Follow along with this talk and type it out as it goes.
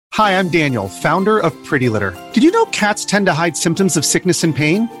Hi, I'm Daniel, founder of Pretty Litter. Did you know cats tend to hide symptoms of sickness and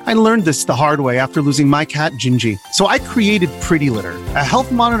pain? I learned this the hard way after losing my cat, Gingy. So I created Pretty Litter, a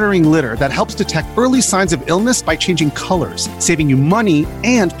health monitoring litter that helps detect early signs of illness by changing colors, saving you money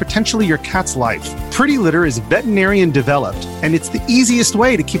and potentially your cat's life. Pretty Litter is veterinarian developed, and it's the easiest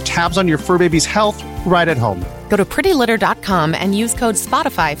way to keep tabs on your fur baby's health right at home. Go to prettylitter.com and use code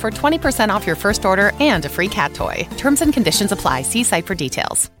SPOTIFY for 20% off your first order and a free cat toy. Terms and conditions apply. See site for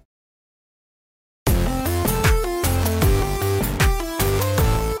details.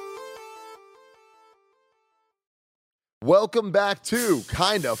 Welcome back to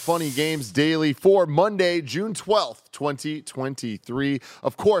Kinda Funny Games Daily for Monday, June 12th, 2023.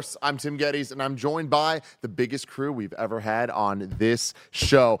 Of course, I'm Tim Geddes, and I'm joined by the biggest crew we've ever had on this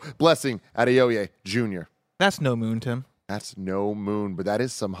show. Blessing Adeoye Jr. That's no moon, Tim. That's no moon, but that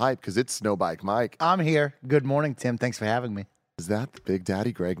is some hype because it's Snowbike Mike. I'm here. Good morning, Tim. Thanks for having me. Is that the Big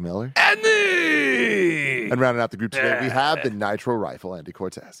Daddy Greg Miller? And me! And rounding out the group today, we have the Nitro Rifle, Andy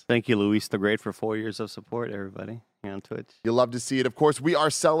Cortez. Thank you, Luis the Great, for 4 years of support, everybody, here on Twitch. You'll love to see it. Of course, we are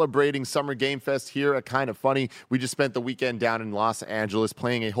celebrating Summer Game Fest here at Kinda Funny. We just spent the weekend down in Los Angeles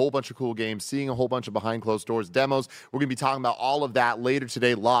playing a whole bunch of cool games, seeing a whole bunch of behind closed doors demos. We're going to be talking about all of that later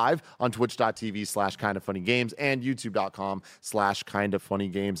today live on twitch.tv/kindafunnygames and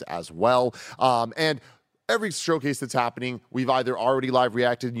youtube.com/kindafunnygames as well. And every showcase that's happening, we've either already live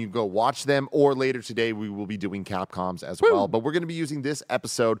reacted and you can go watch them, or later today we will be doing Capcoms as well. But we're going to be using this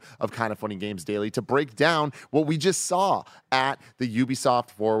episode of Kinda Funny Games Daily to break down what we just saw at the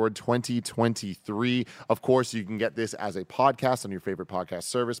Ubisoft Forward 2023. Of course, you can get this as a podcast on your favorite podcast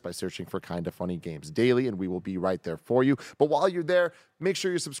service by searching for Kinda Funny Games Daily, and we will be right there for you. But while you're there, make sure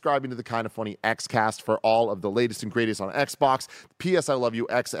you're subscribing to the Kinda Funny Xcast for all of the latest and greatest on Xbox, PS I Love You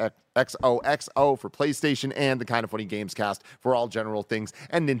XOXO for PlayStation, and the Kinda Funny Games Cast for all general things,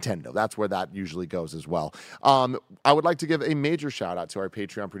 and Nintendo. That's where that usually goes as well. I would like to give a major shout out to our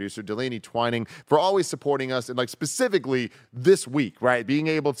Patreon producer, Delaney Twining, for always supporting us, and like specifically this week, right? Being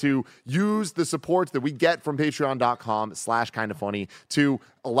able to use the support that we get from patreon.com/kindafunny to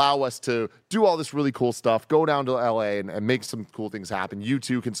allow us to do all this really cool stuff, go down to LA and make some cool things happen. You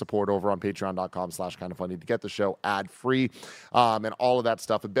too can support over on patreon.com/kindafunny to get the show ad-free and all of that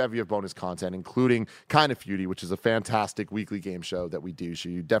stuff. A bevy of bonus content, including Kinda Feudy, which is a fantastic weekly game show that we do, so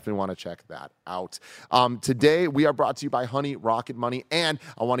you definitely want to check that out. Today, we are brought to you by Honey Rocket Money, and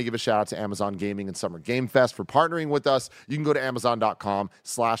I want to give a shout out to Amazon Gaming and Summer Game Fest for partnering with us. You can go to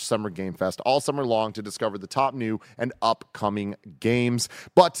amazon.com/summergamefest all summer long to discover the top new and upcoming games.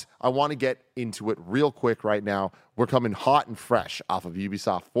 But I want to get into it real quick right now. We're coming hot and fresh off of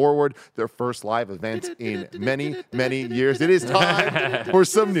Ubisoft Forward, their first live event in many, many years. It is time for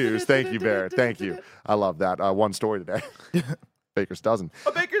some news. Thank you, Barrett. Thank you. I love that. One story today. Baker's Dozen.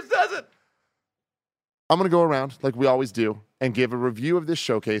 A Baker's Dozen! I'm going to go around, like we always do, and give a review of this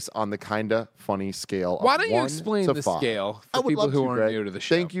showcase on the Kinda Funny scale of Why don't you 1 explain to the 5. scale I for would people love who to, aren't Greg. new to the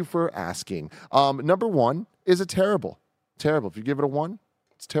show? Thank you for asking. Number 1 is a terrible. If you give it a 1,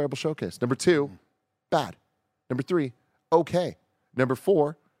 it's a terrible showcase. Number 2, bad. Number 3, okay. Number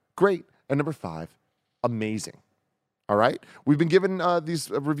 4, great. And number 5, amazing. All right? We've been giving these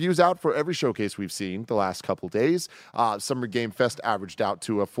reviews out for every showcase we've seen the last couple days. Summer Game Fest averaged out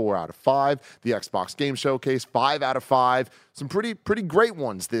to a 4 out of 5. The Xbox Game Showcase, 5 out of 5. Some pretty great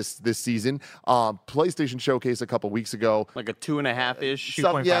ones this season. PlayStation Showcase a couple weeks ago. Like a 2.5-ish.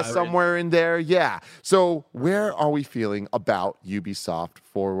 Somewhere in there. Yeah. So where are we feeling about Ubisoft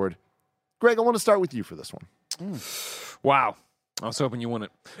Forward? Greg, I want to start with you for this one. Wow. I was hoping you won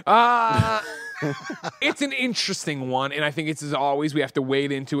it. It's an interesting one, and I think it's, as always, we have to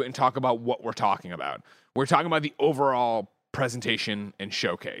wade into it and talk about what we're talking about. We're talking about the overall presentation and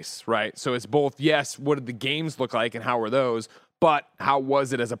showcase, right? So it's both, yes, what did the games look like and how were those, but how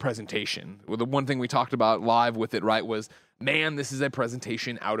was it as a presentation? Well, the one thing we talked about live with it, right, was, man, this is a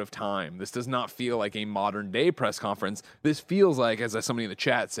presentation out of time. This does not feel like a modern day press conference. This feels like, as somebody in the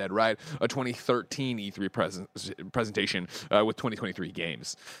chat said, right, a 2013 E3 presentation with 2023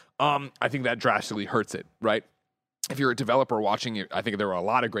 games. I think that drastically hurts it, right? If you're a developer watching it, I think there were a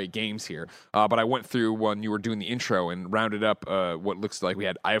lot of great games here. But I went through when you were doing the intro and rounded up what looks like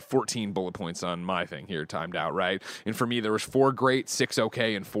I have 14 bullet points on my thing here timed out, right? And for me, there was 4 great, 6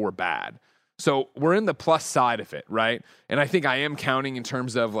 okay, and 4 bad. So we're in the plus side of it, right? And I think I am counting in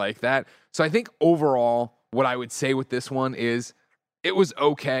terms of like that. So I think overall, what I would say with this one is it was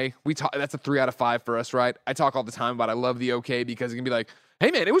okay. That's a 3 out of 5 for us, right? I talk all the time about I love the okay because it can be like, hey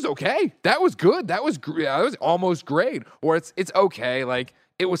man, it was okay. That was good. That was almost great. Or it's okay. Like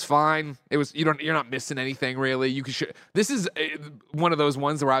It was fine. You're not missing anything really. This is one of those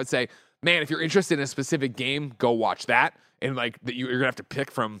ones where I would say, man, if you're interested in a specific game, go watch that. And like you're gonna have to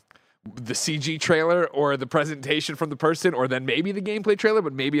pick from the CG trailer or the presentation from the person, or then maybe the gameplay trailer,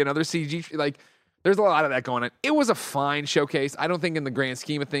 but maybe another CG. Like, there's a lot of that going on. It was a fine showcase. I don't think in the grand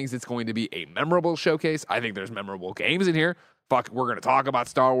scheme of things it's going to be a memorable showcase. I think there's memorable games in here. Fuck, we're going to talk about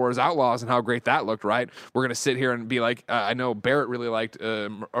Star Wars Outlaws and how great that looked, right? We're going to sit here and be like, I know Barrett really liked,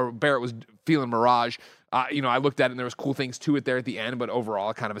 or Barrett was feeling Mirage. I looked at it and there was cool things to it there at the end, but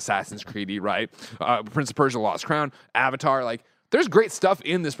overall kind of Assassin's Creed-y, right? Prince of Persia: Lost Crown, Avatar, like, there's great stuff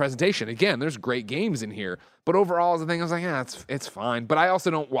in this presentation. Again, there's great games in here. But overall, as a thing, I was like, yeah, it's fine. But I also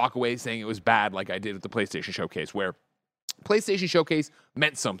don't walk away saying it was bad like I did at the PlayStation Showcase, where PlayStation Showcase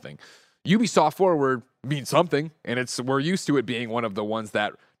meant something. Ubisoft Forward means something, and we're used to it being one of the ones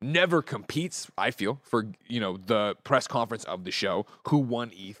that never competes, I feel, for the press conference of the show. Who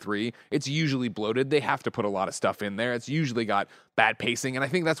won E3? It's usually bloated. They have to put a lot of stuff in there. It's usually got bad pacing, and I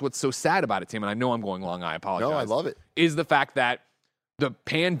think that's what's so sad about it, Tim. And I know I'm going long. I apologize. No, I love it. Is the fact that the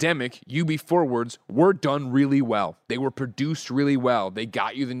pandemic UB Forwards were done really well. They were produced really well. They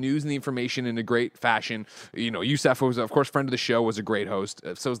got you the news and the information in a great fashion. Youssef was, of course, friend of the show, was a great host.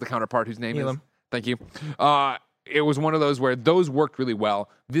 So was the counterpart whose name is. Thank you. It was one of those where those worked really well.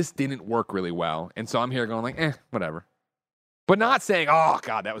 This didn't work really well. And so I'm here going like, whatever. But not saying, oh,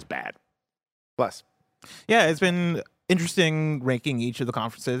 God, that was bad. Bless. Yeah, it's been interesting ranking each of the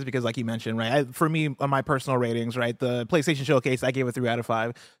conferences because, like you mentioned, right, for me, on my personal ratings, right, the PlayStation Showcase, I gave a 3 out of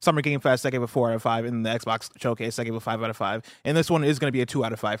 5. Summer Game Fest, I gave a 4 out of 5. And the Xbox Showcase, I gave a 5 out of 5. And this one is going to be a 2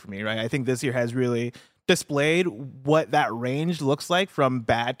 out of 5 for me, right? I think this year has really displayed what that range looks like from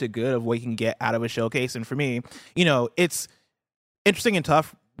bad to good of what you can get out of a showcase. And for me, it's interesting and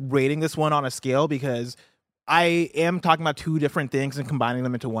tough rating this one on a scale because I am talking about two different things and combining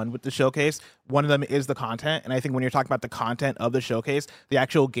them into one with the showcase. One of them is the content. And I think when you're talking about the content of the showcase, the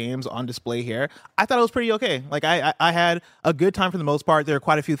actual games on display here, I thought it was pretty okay. Like, I had a good time for the most part. There are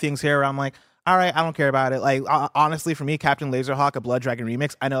quite a few things here where I'm like, all right, I don't care about it. Like, honestly, for me, Captain Laserhawk, a Blood Dragon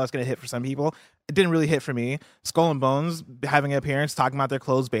remix, I know that's going to hit for some people. It didn't really hit for me. Skull and Bones having an appearance, talking about their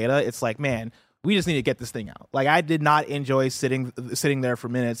closed beta, it's like, man, we just need to get this thing out. Like, I did not enjoy sitting there for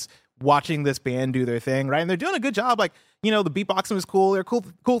minutes watching this band do their thing, right? And they're doing a good job. Like, the beatboxing was cool. There are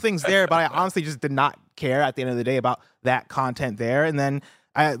cool things there, but I honestly just did not care at the end of the day about that content there. And then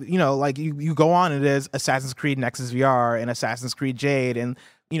you go on, it is Assassin's Creed Nexus VR and Assassin's Creed Jade, and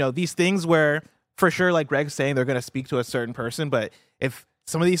these things where, for sure, like Greg's saying, they're going to speak to a certain person, but if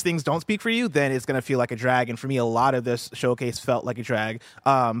some of these things don't speak for you, then it's going to feel like a drag. And for me, a lot of this showcase felt like a drag.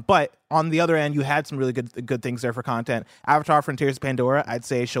 But on the other end, you had some really good things there for content. Avatar: Frontiers of Pandora, I'd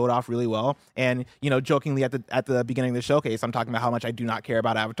say, showed off really well. And jokingly at the beginning of the showcase, I'm talking about how much I do not care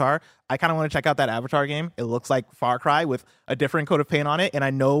about Avatar. I kind of want to check out that Avatar game. It looks like Far Cry with a different coat of paint on it. And I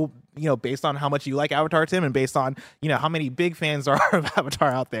know, based on how much you like Avatar, Tim, and based on, how many big fans there are of Avatar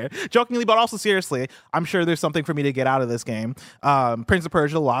out there, jokingly, but also seriously, I'm sure there's something for me to get out of this game. Prince of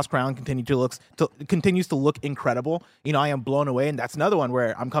Persia: The Lost Crown continues to look incredible. I am blown away. And that's another one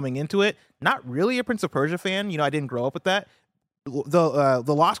where I'm coming into it not really a Prince of Persia fan. I didn't grow up with that. The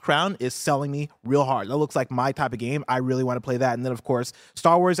Lost Crown is selling me real hard. That looks like my type of game. I really want to play that. And then, of course,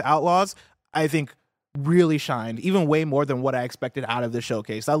 Star Wars Outlaws, I think, really shined, even way more than what I expected out of the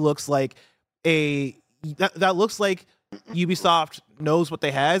showcase. That looks like that looks like Ubisoft knows what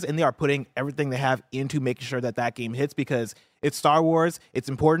they has, and they are putting everything they have into making sure that game hits, because it's Star Wars. It's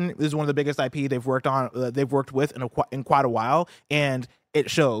important. This is one of the biggest IP they've worked with in quite a while, and it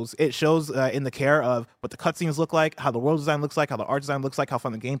shows. It shows in the care of what the cutscenes look like, how the world design looks like, how the art design looks like, how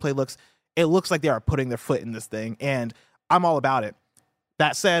fun the gameplay looks. It looks like they are putting their foot in this thing, and I'm all about it.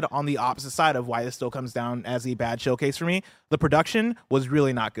 That said, on the opposite side of why this still comes down as a bad showcase for me, the production was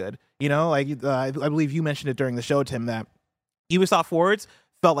really not good. I believe you mentioned it during the show, Tim, that Ubisoft Forwards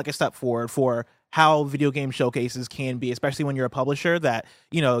felt like a step forward for how video game showcases can be, especially when you're a publisher that,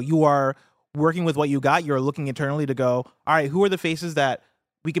 you are working with what you got. You're looking internally to go, all right, who are the faces that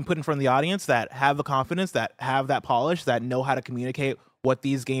we can put in front of the audience that have the confidence, that have that polish, that know how to communicate what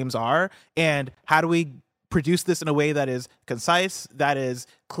these games are, and how do we produce this in a way that is concise, that is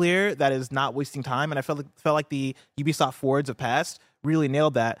clear, that is not wasting time. And I felt like the Ubisoft Forwards of past really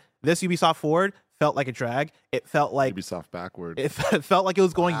nailed that. This Ubisoft Forward felt like a drag. It felt like Ubisoft backward. It felt like it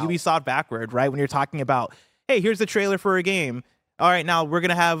was going Ubisoft backward, right? When you're talking about, hey, here's the trailer for a game. All right, now we're going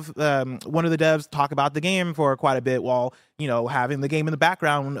to have one of the devs talk about the game for quite a bit while, having the game in the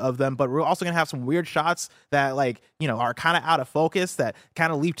background of them. But we're also going to have some weird shots that, are kind of out of focus, that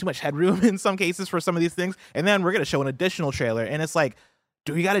kind of leave too much headroom in some cases for some of these things. And then we're going to show an additional trailer. And it's like,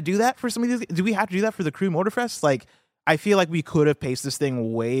 do we got to do that for some of these? Do we have to do that for the Crew Motorfest? Like, I feel like we could have paced this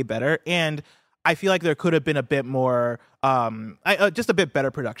thing way better, and I feel like there could have been a bit more, just a bit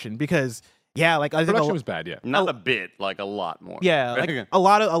better production because, yeah, like I think Production was bad, yeah. Not a bit, like a lot more. yeah, like a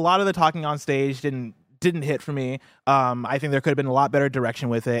lot of the talking on stage didn't hit for me. I think there could have been a lot better direction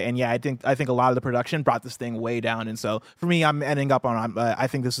with it, and yeah, I think a lot of the production brought this thing way down, and so for me, I'm ending up on. I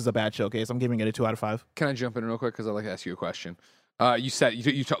think this is a bad showcase. I'm giving it a 2 out of 5. Can I jump in real quick because I'd like to ask you a question? You said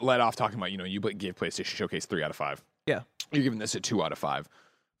you let off talking about you gave PlayStation Showcase 3 out of 5. Yeah, you're giving this a 2 out of 5.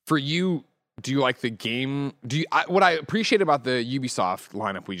 For you, do you like the game? What I appreciate about the Ubisoft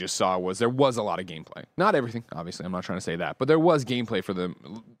lineup we just saw was there was a lot of gameplay. Not everything, obviously. I'm not trying to say that, but there was gameplay for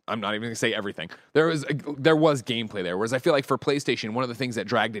them. I'm not even going to say everything. There was gameplay there. Whereas I feel like for PlayStation, one of the things that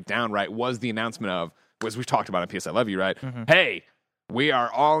dragged it down, right, was the announcement of, as we've talked about on PS I Love You, right? Mm-hmm. Hey, we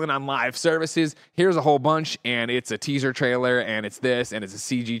are all in on live services. Here's a whole bunch, and it's a teaser trailer, and it's this, and it's a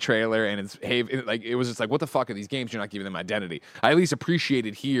CG trailer, and it was just like, what the fuck are these games? You're not giving them identity. I at least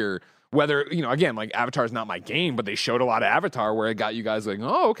appreciated here whether, again, like Avatar is not my game, but they showed a lot of Avatar where it got you guys like,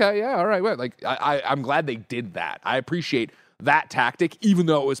 oh, okay, yeah, all right. Well, like I'm glad they did that. I appreciate that tactic, even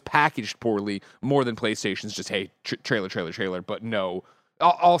though it was packaged poorly, more than PlayStation's just, hey, trailer, but no,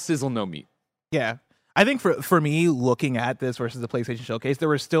 all sizzle, no meat. Yeah. I think for me, looking at this versus the PlayStation Showcase, there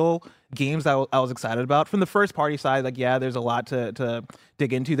were still games that I was excited about. From the first party side, like, yeah, there's a lot to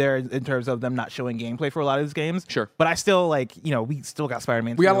dig into there in terms of them not showing gameplay for a lot of these games. Sure. But I still, like, we still got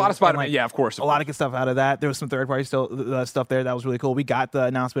Spider-Man. We got a lot of Spider-Man, like, yeah, of course. A lot of good stuff out of that. There was some third-party stuff there that was really cool. We got the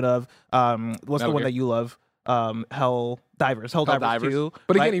announcement of, what's the one that you love? Helldivers 2.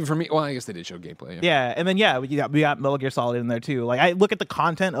 But again, even for me, well, I guess they did show gameplay. Yeah, and then, we got Metal Gear Solid in there, too. Like, I look at the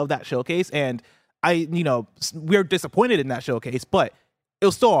content of that showcase, and we're disappointed in that showcase, but it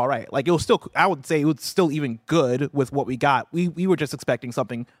was still all right. Like, it was still, I would say it was still even good with what we got. We were just expecting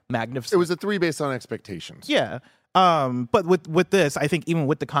something magnificent. It was a 3 based on expectations. Yeah. But with this, I think even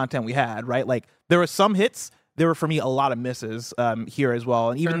with the content we had, right? Like, there were some hits. There were, for me, a lot of misses here as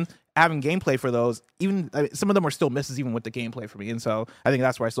well. And even having gameplay for those, some of them were still misses even with the gameplay for me. And so I think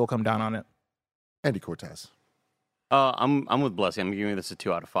that's where I still come down on it. Andy Cortez. I'm with Blessy. I'm giving this a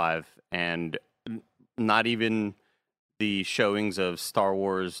 2 out of 5. And not even the showings of Star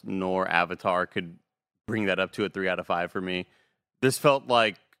Wars nor Avatar could bring that up to a 3 out of 5 for me. This felt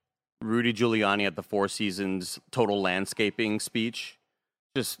like Rudy Giuliani at the Four Seasons total landscaping speech.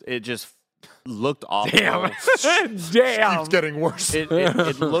 It just looked awful. Damn. It's getting worse. It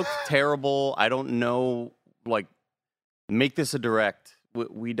looked terrible. I don't know, like, make this a direct.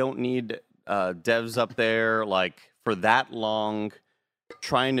 We don't need devs up there, like, for that long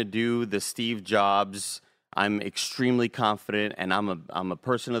trying to do the Steve Jobs. I'm extremely confident, and I'm a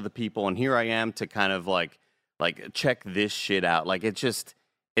person of the people, and here I am to kind of like check this shit out. Like, it's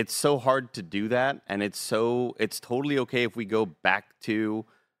so hard to do that, and it's totally okay if we go back to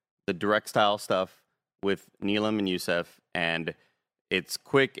the direct style stuff with Neelam and Youssef, and it's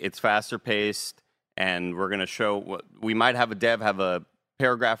quick, it's faster paced, and we're gonna show. We might have a dev have a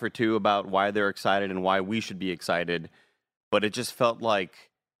paragraph or two about why they're excited and why we should be excited. But it just felt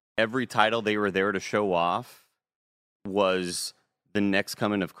like every title they were there to show off was the next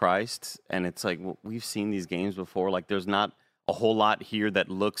coming of Christ. And it's like, well, we've seen these games before. Like, there's not a whole lot here that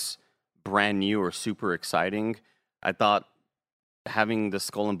looks brand new or super exciting. I thought having the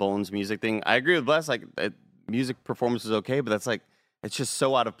Skull and Bones music thing, I agree with Bless. Like, music performance is okay, but that's like, it's just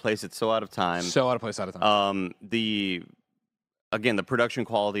so out of place. It's so out of time. Again, the production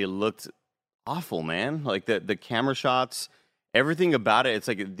quality looked awful, man. Like, the camera shots, everything about it, it's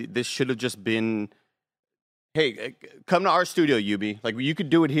like this should have just been, hey, come to our studio, Ubi. Like, you could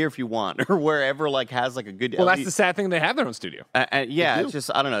do it here if you want, or wherever, like, has, like, a good... Well, that's the sad thing. They have their own studio. Yeah, it's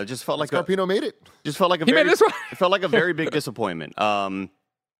just, I don't know. It just felt like Scarpino made it. Just felt like He made this one. It felt like a very big disappointment. And,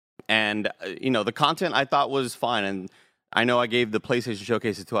 the content I thought was fine. And I know I gave the PlayStation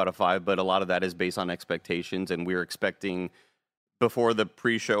Showcase a 2 out of 5, but a lot of that is based on expectations. And we were expecting, before the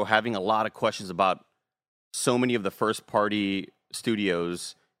pre-show, having a lot of questions about so many of the first-party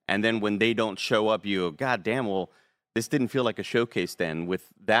studios, and then when they don't show up, you go, God damn, well, this didn't feel like a showcase then, with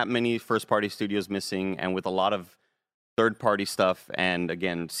that many first-party studios missing, and with a lot of third-party stuff, and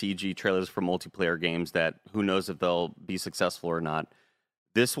again, CG trailers for multiplayer games that who knows if they'll be successful or not.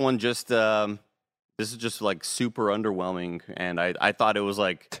 This one just, this is just, like, super underwhelming, and I thought it was,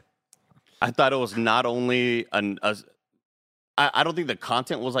 like, not only I don't think the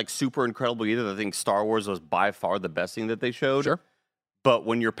content was, like, super incredible either. I think Star Wars was by far the best thing that they showed. Sure. But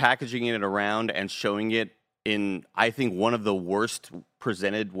when you're packaging it around and showing it in, I think, one of the worst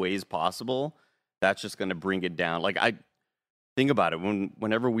presented ways possible, that's just going to bring it down. Like, think about it.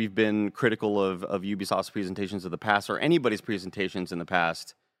 Whenever we've been critical of Ubisoft's presentations of the past, or anybody's presentations in the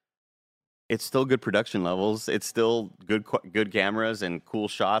past, it's still good production levels. It's still good cameras and cool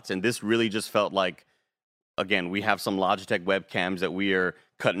shots. And this really just felt like, again, we have some Logitech webcams that we are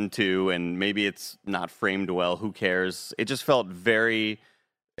cutting to, and maybe it's not framed well. Who cares? It just felt very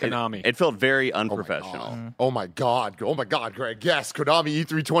Konami. It felt very unprofessional. Oh my god, Greg. Yes, Konami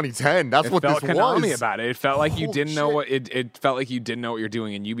E3 2010. That's what felt this Konami was. about it. It felt like you Holy didn't know shit. what it felt like you didn't know what you're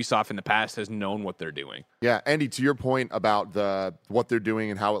doing, and Ubisoft in the past has known what they're doing. Yeah, Andy, to your point about what they're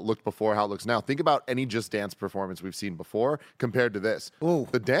doing and how it looked before, how it looks now, think about any Just Dance performance we've seen before compared to this. Ooh.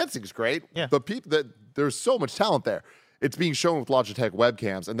 The dancing's great. Yeah. There's so much talent there. It's being shown with Logitech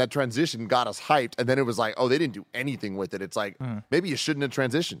webcams, and that transition got us hyped. And then it was like, oh, they didn't do anything with it. It's like, maybe you shouldn't have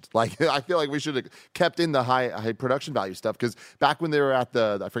transitioned. Like, I feel like we should have kept in the high production value stuff, because back when they were at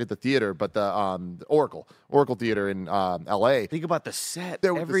I forget the theater, but the Oracle Theater in L.A., Think about the set,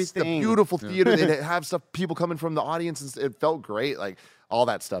 there was everything. the beautiful theater. They have stuff, people coming from the audience, and it felt great. Like, all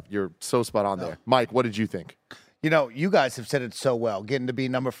that stuff. You're so spot on there. Mike, what did you think? You know, you guys have said it so well. Getting to be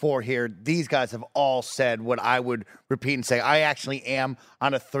number 4 here, these guys have all said what I would repeat and say. I actually am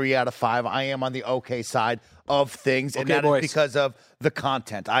on a 3 out of 5. I am on the okay side of things, and Okay, that boys. is because of the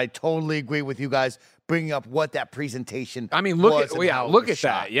content. I totally agree with you guys bringing up what that presentation I mean, look was at and how it look was at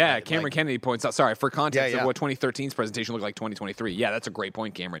shot, that. Yeah, right? Cameron Like, Kennedy points out. Sorry, for context Yeah, yeah. of what 2013's presentation looked like 2023. Yeah, that's a great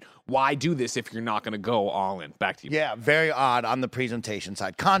point, Cameron. Why do this if you're not going to go all in? Back to you. Yeah, very odd on the presentation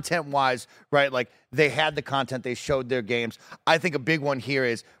side. Content-wise, right, like they had the content, they showed their games. I think a big one here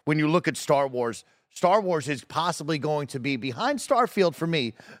is when you look at Star Wars is possibly going to be, behind Starfield for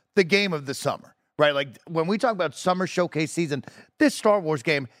me, the game of the summer, right? Like when we talk about summer showcase season, this Star Wars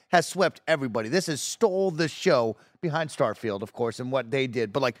game has swept everybody. This has stole the show behind Starfield, of course, and what they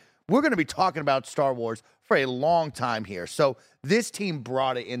did. But like, we're going to be talking about Star Wars for a long time here. So this team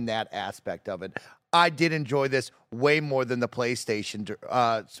brought it in that aspect of it. I did enjoy this way more than the PlayStation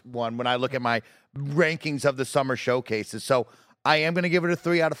one when I look at my rankings of the summer showcases. So I am going to give it a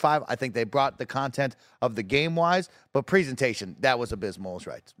 3 out of 5. I think they brought the content of the game-wise, but presentation, that was abysmal, is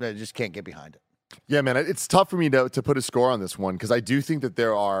right. I just can't get behind it. Yeah, man, it's tough for me to put a score on this one, because I do think that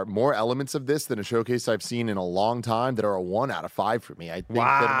there are more elements of this than a showcase I've seen in a long time that are a 1 out of 5 for me. I think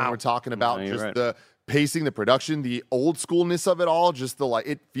that when we're talking about No, you're just right. the pacing, the production, the old schoolness of it all, just the like,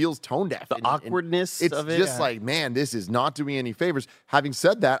 it feels tone deaf. The awkwardness it's of it. just like, man, this is not doing any favors. Having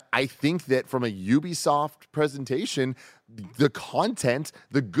said that, I think that from a Ubisoft presentation, the content,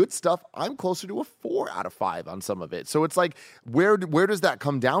 the good stuff, I'm closer to a 4 out of 5 on some of it. So it's like, where does that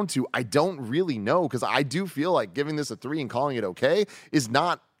come down to? I don't really know, because I do feel like giving this a 3 and calling it okay is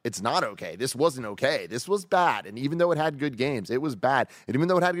not. It's not okay. This wasn't okay. This was bad. And even though it had good games, it was bad. And even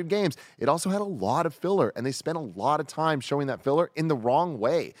though it had good games, it also had a lot of filler. And they spent a lot of time showing that filler in the wrong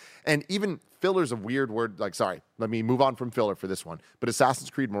way. And even filler's a weird word. Like, sorry, let me move on from filler for this one. But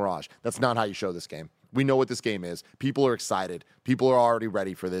Assassin's Creed Mirage, that's not how you show this game. We know what this game is. People are excited. People are already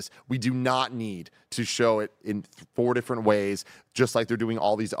ready for this. We do not need to show it in 4 different ways, just like they're doing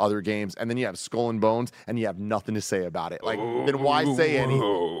all these other games. And then you have Skull and Bones, and you have nothing to say about it. Like, then why say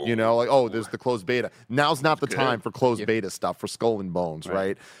anything? You know, like, oh, there's the closed beta. Now's not the time for closed beta stuff for Skull and Bones,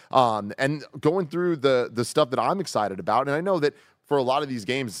 right? And going through the stuff that I'm excited about, and I know that for a lot of these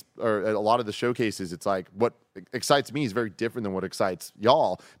games, or a lot of the showcases, it's like what excites me is very different than what excites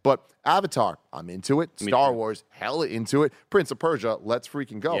y'all. But Avatar, I'm into it. Star Wars, hella into it. Prince of Persia, let's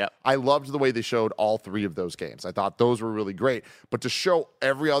freaking go. Yep. I loved the way they showed all 3 of those games. I thought those were really great. But to show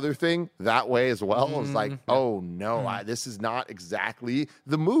every other thing that way as well, I was like, oh no, this is not exactly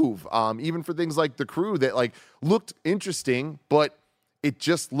the move. Even for things like The Crew that like looked interesting, but it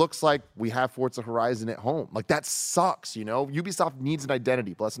just looks like we have Forza Horizon at home. Like, that sucks, you know? Ubisoft needs an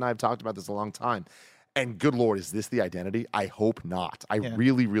identity. Bless and I have talked about this a long time. And good Lord, is this the identity? I hope not. I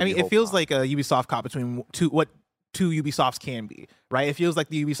really, really I mean, hope it feels not. like a Ubisoft cop between two Ubisofts can be, right? It feels like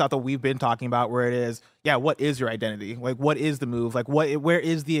the Ubisoft that we've been talking about, where it is, yeah, what is your identity? Like, what is the move? Like, where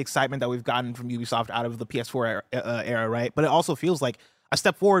is the excitement that we've gotten from Ubisoft out of the PS4 era, right? But it also feels like a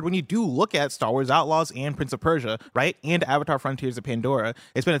step forward when you do look at Star Wars Outlaws and Prince of Persia, right? And Avatar Frontiers of Pandora.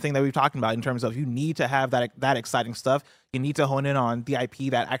 It's been a thing that we've talked about in terms of you need to have that exciting stuff. You need to hone in on the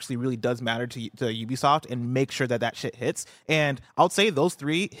IP that actually really does matter to Ubisoft and make sure that shit hits. And I would say those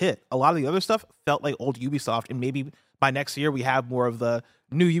 3 hit. A lot of the other stuff felt like old Ubisoft, and maybe by next year we have more of the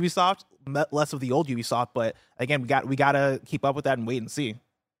new Ubisoft, less of the old Ubisoft. But again, we got to keep up with that and wait and see.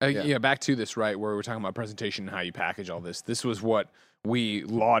 Yeah, back to this, right, where we're talking about presentation and how you package all this. This was what we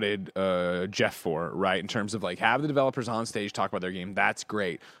lauded Jeff for, right, in terms of like have the developers on stage talk about their game. That's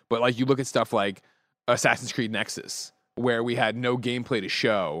great. But like you look at stuff like Assassin's Creed Nexus, where we had no gameplay to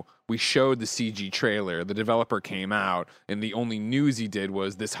show. We showed the CG trailer. The developer came out, and the only news he did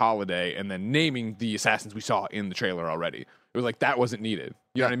was this holiday, and then naming the assassins we saw in the trailer already. It was like that wasn't needed.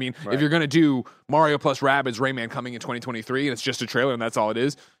 You know what I mean? Right. If you're gonna do Mario plus Rabbids Rayman coming in 2023, and it's just a trailer and that's all it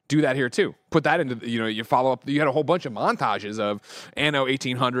is, do that here too. Put that into you follow up. You had a whole bunch of montages of Anno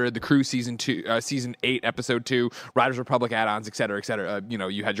 1800, The Crew season 8, episode 2, Riders Republic add-ons, et cetera, et cetera.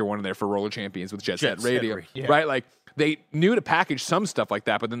 You had your one in there for Roller Champions with Jet Set Radio, right? Like. They knew to package some stuff like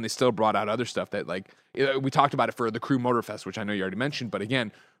that, but then they still brought out other stuff that, like, we talked about it for the Crew Motorfest, which I know you already mentioned. But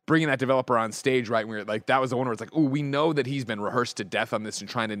again, bringing that developer on stage, right, where like that was the one where it's like, oh, we know that he's been rehearsed to death on this and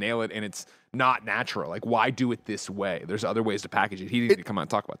trying to nail it, and it's not natural. Like, why do it this way? There's other ways to package it. He needed to come out and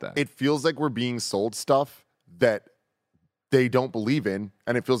talk about that. It feels like we're being sold stuff that they don't believe in,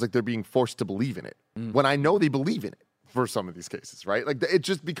 and it feels like they're being forced to believe in it when I know they believe in it. For some of these cases, right? Like, it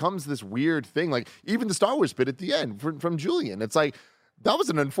just becomes this weird thing. Like, even the Star Wars bit at the end from Julian, it's like, that was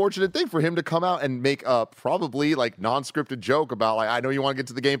an unfortunate thing for him to come out and make a probably, like, non-scripted joke about, like, I know you want to get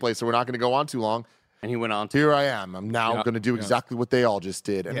to the gameplay, so we're not going to go on too long. And he went on to Here I am. I'm now going to do exactly what they all just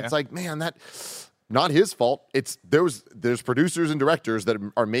did. And it's like, man, that's not his fault. It's there's producers and directors that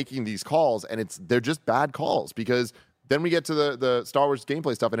are making these calls, and they're just bad calls because then we get to the Star Wars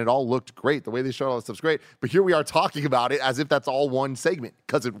gameplay stuff, and it all looked great. The way they showed all that stuff's great. But here we are talking about it as if that's all one segment,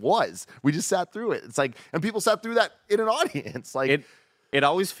 because it was. We just sat through it. It's like, and people sat through that in an audience. Like, it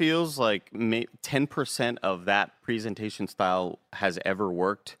always feels like 10% of that presentation style has ever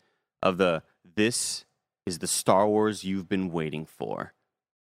worked. This is the Star Wars you've been waiting for.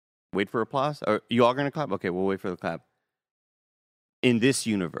 Wait for applause? Are you all going to clap? Okay, we'll wait for the clap. In this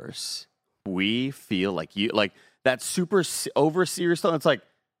universe, we feel like that super over serious stuff. It's like,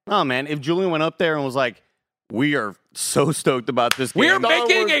 oh man, if Julian went up there and was like, we are so stoked about this game. We're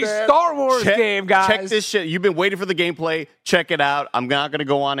making a Star Wars game, guys. Check this shit. You've been waiting for the gameplay. Check it out. I'm not going to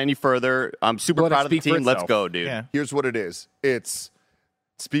go on any further. I'm super proud of the team. Let's go, dude. Yeah. Here's what it is. It's,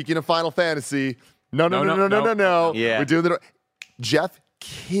 speaking of Final Fantasy, no. Yeah. We're doing Jeff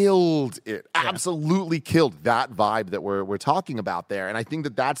killed it. Absolutely killed that vibe that we're talking about there. And I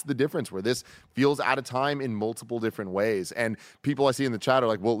think that's the difference, where this feels out of time in multiple different ways. And people I see in the chat are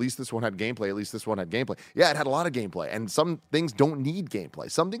like, well, at least this one had gameplay. At least this one had gameplay. Yeah, it had a lot of gameplay. And some things don't need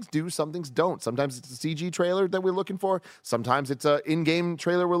gameplay. Some things do, some things don't. Sometimes it's a CG trailer that we're looking for. Sometimes it's an in-game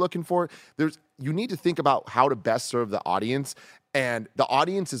trailer we're looking for. You need to think about how to best serve the audience. And the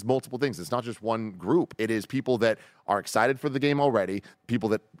audience is multiple things. It's not just one group. It is people that are excited for the game already, people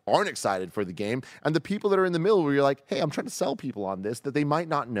that aren't excited for the game, and the people that are in the middle where you're like, hey, I'm trying to sell people on this that they might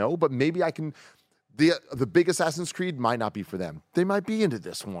not know, but maybe I can. The big Assassin's Creed might not be for them. They might be into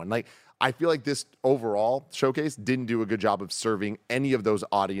this one. Like, I feel like this overall showcase didn't do a good job of serving any of those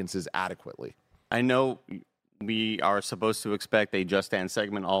audiences adequately. I know we are supposed to expect a Just Dance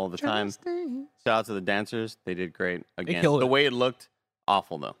segment all the time. Shout out to the dancers. They did great. Again, the way it looked,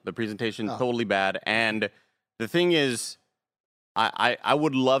 awful, though. The presentation, totally bad. And the thing is, I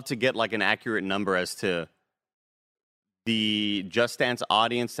would love to get like an accurate number as to the Just Dance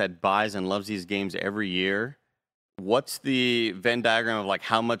audience that buys and loves these games every year. What's the Venn diagram of like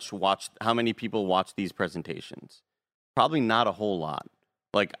how many people watch these presentations? Probably not a whole lot.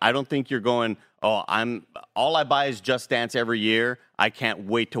 Like, I don't think you're going, all I buy is Just Dance every year. I can't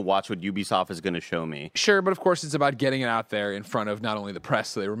wait to watch what Ubisoft is going to show me. Sure, but of course it's about getting it out there in front of not only the press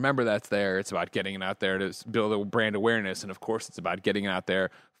so they remember that's there. It's about getting it out there to build a brand awareness. And of course it's about getting it out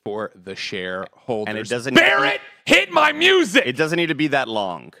there for the shareholders. And it doesn't Barrett, hit my music! It doesn't need to be that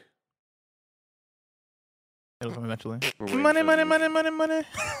long. It'll come eventually. Money.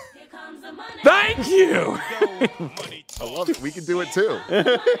 Thank you. I love it. We can do it too.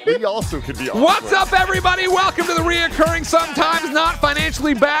 We also can be awesome. What's up, everybody? Welcome to the reoccurring, sometimes not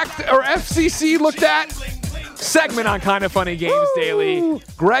financially backed or FCC looked at segment on Kind of Funny Games Daily.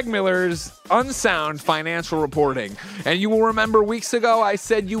 Greg Miller's unsound financial reporting. And you will remember weeks ago I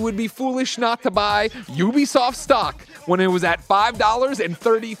said you would be foolish not to buy Ubisoft stock when it was at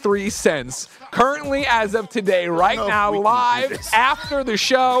 $5.33. Currently, as of today, right now, live after the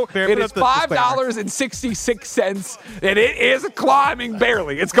show, it is $5.66, and it is climbing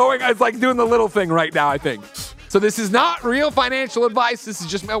barely. It's like doing the little thing right now, I think. So this is not real financial advice. This is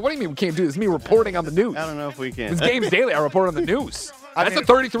just, what do you mean we can't do this? Me reporting on the news. I don't know if we can. It's Games Daily. I report on the news. That's a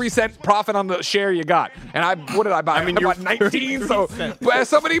 33-cent profit on the share you got. And what did I buy? I mean, you're 19. So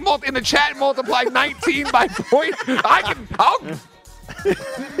somebody in the chat multiplied 19 by point.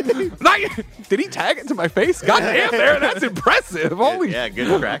 Did he tag it to my face? God damn, there. That's impressive. Holy. Yeah,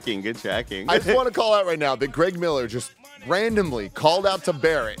 good tracking. I just want to call out right now that Greg Miller just randomly called out to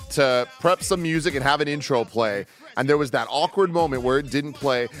Barrett to prep some music and have an intro play. and there was that awkward moment where it didn't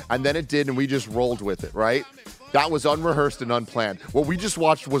play, and then it did, and we just rolled with it, right? That was unrehearsed and unplanned. What we just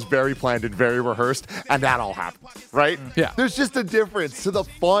watched was very planned and very rehearsed, and that all happened, right? Yeah. There's just a difference to the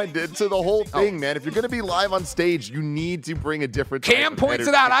fun, to the whole thing, man. If you're going to be live on stage, you need to bring a different type Cam of points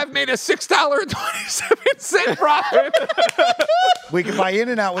it energy. out. I've made a $6.27 profit. We can buy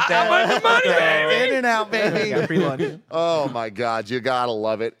In-N-Out with that. I want the money, baby. In-N-Out, baby. Got free lunch. Oh my God, you gotta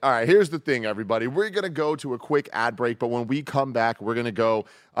love it. All right, here's the thing, everybody. We're gonna go to a quick ad break, but when we come back, we're gonna go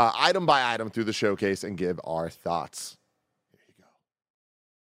item by item through the showcase and give our thoughts. Here you go.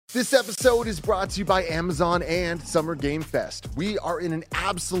 This episode is brought to you by Amazon and Summer Game Fest. We are in an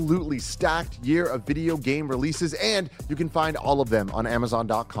absolutely stacked year of video game releases, and you can find all of them on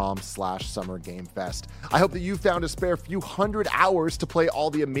Amazon.com/SummerGameFest. I hope that you found a spare few hundred hours to play all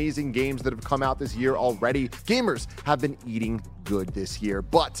the amazing games that have come out this year already. Gamers have been eating good this year,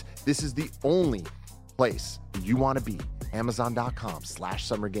 but this is the only place you want to be.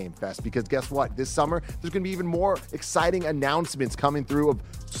 Amazon.com/SummerGameFest, because guess what? This summer, there's going to be even more exciting announcements coming through of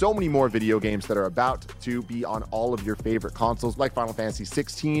so many more video games that are about to be on all of your favorite consoles, like Final Fantasy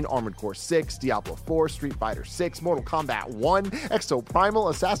 16, Armored Core 6, Diablo 4, Street Fighter 6, Mortal Kombat 1, Exo Primal,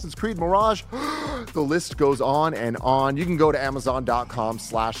 Assassin's Creed Mirage. The list goes on and on. You can go to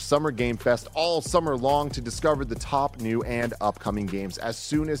Amazon.com/SummerGameFest all summer long to discover the top new and upcoming games as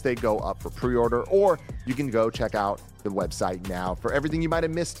soon as they go up for pre-order, or you can go check out the website now for everything you might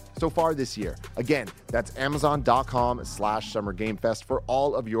have missed so far this year. Again, that's Amazon.com/SummerGameFest for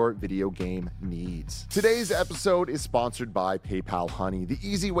all of your video game needs. Today's episode is sponsored by PayPal Honey, the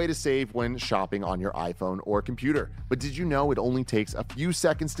easy way to save when shopping on your iPhone or computer. But did you know it only takes a few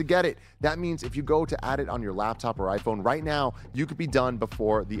seconds to get it? That means if you go to add it on your laptop or iPhone right now, you could be done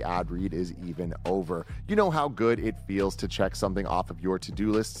before the ad read is even over. You know how good it feels to check something off of your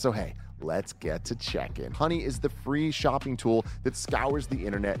to-do list, so hey, let's get to checking. Honey is the free shopping tool that scours the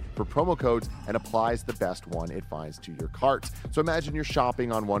internet for promo codes and applies the best one it finds to your cart. So imagine you're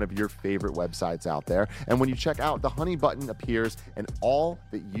shopping on one of your favorite websites out there, and when you check out, the Honey button appears, and all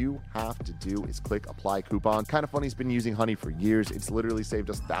that you have to do is click Apply Coupon. Kinda Funny's been using Honey for years. It's literally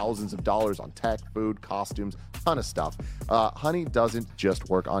saved us thousands of dollars on tech, food, costumes, ton of stuff. Honey doesn't just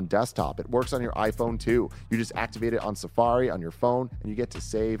work on desktop. It works on your iPhone too. You just activate it on Safari on your phone, and you get to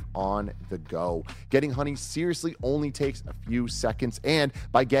save on the go. Getting Honey seriously only takes a few seconds, and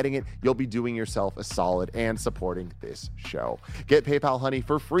by getting it, you'll be doing yourself a solid and supporting this show. Get PayPal Honey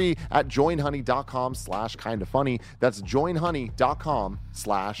for free at joinhoney.com/kindafunny. That's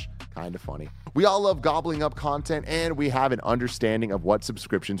joinhoney.com/kindafunny. We all love gobbling up content, and we have an understanding of what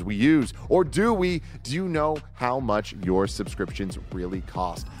subscriptions we use. Or do we? Do you know how much your subscriptions really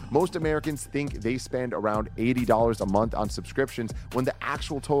cost? Most Americans think they spend around $80 a month on subscriptions when the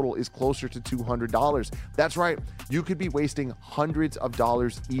actual total is closer to $200. That's right. You could be wasting hundreds of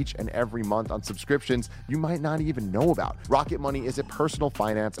dollars each and every month on subscriptions you might not even know about. Rocket Money is a personal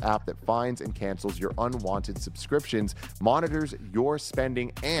finance app that finds and cancels your unwanted subscriptions, monitors your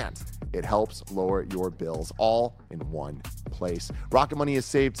spending, and it helps lower your bills all in one place. Rocket Money has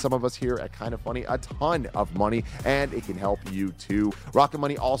saved some of us here at Kinda Funny a ton of money, and it can help you too. Rocket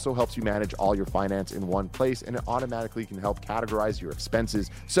Money also helps you manage all your finance in one place, and it automatically can help categorize your expenses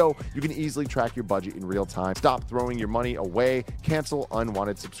so you can easily track your budget in real time. Stop throwing your money away, cancel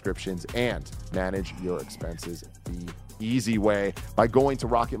unwanted subscriptions, and manage your expenses the easy way by going to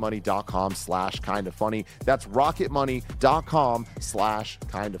rocketmoney.com/kindafunny. That's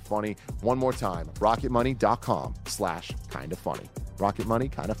rocketmoney.com/kindafunny. One more time, rocketmoney.com/kindafunny. Rocket Money,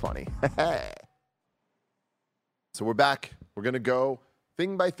 kinda funny. So we're back. We're going to go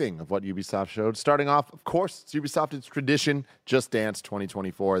thing by thing of what Ubisoft showed. Starting off, of course, it's Ubisoft, it's tradition, Just Dance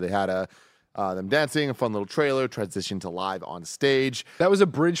 2024. They had them dancing, a fun little trailer, transition to live on stage. That was a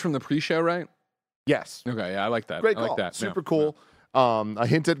bridge from the pre-show, right? Yes. Okay, yeah, I like that. Great I call. like that. Super Yeah. cool. A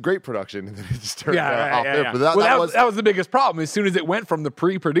hint at great production, and then it just turned off there. Yeah. But That was the biggest problem. As soon as it went from the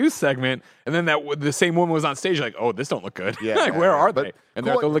pre-produced segment, and then the same woman was on stage, like, oh, this don't look good. Yeah, like, where are but they? And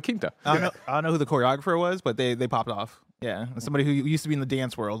they're at the La Quinta. I don't know who the choreographer was, but they popped off. Yeah, somebody who used to be in the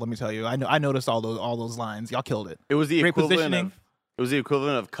dance world. Let me tell you, I noticed all those lines. Y'all killed it. It was the Great equivalent positioning. of. It was the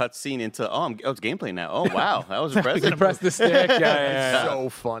equivalent of cutscene into it's gameplay now. Oh wow, that was impressive. Press the stick. Yeah. so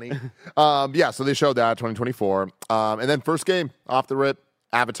funny. So they showed that 2024. And then first game off the rip,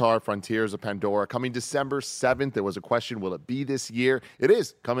 Avatar Frontiers of Pandora, coming December 7th. There was a question, will it be this year? It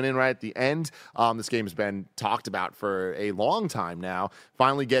is coming in right at the end. This game has been talked about for a long time now.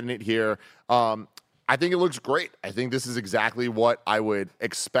 Finally getting it here. I think it looks great. I think this is exactly what I would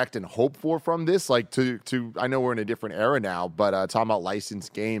expect and hope for from this. I know we're in a different era now, but talking about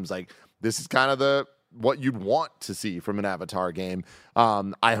licensed games, like this is kind of the what you'd want to see from an Avatar game.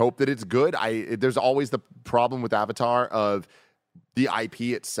 I hope that it's good. There's always the problem with Avatar of the IP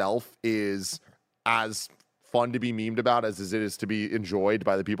itself is as fun to be memed about as it is to be enjoyed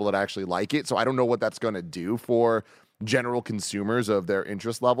by the people that actually like it. So I don't know what that's going to do for general consumers of their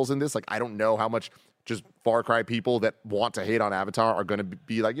interest levels in this. Like, I don't know how much just Far Cry people that want to hate on Avatar are going to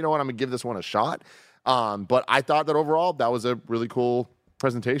be like, you know what, I'm going to give this one a shot. But I thought that overall that was a really cool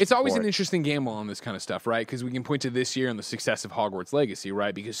presentation. It's always an interesting gamble on this kind of stuff, right? Because we can point to this year and the success of Hogwarts Legacy,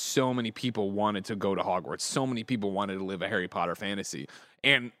 right? Because so many people wanted to go to Hogwarts. So many people wanted to live a Harry Potter fantasy.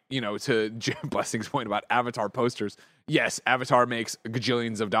 And, you know, to Jim Blessing's point about Avatar posters, yes, Avatar makes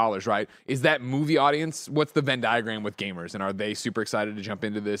gajillions of dollars, right? Is that movie audience? What's the Venn diagram with gamers? And are they super excited to jump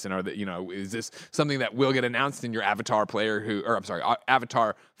into this? And are they, you know, is this something that will get announced in your Avatar player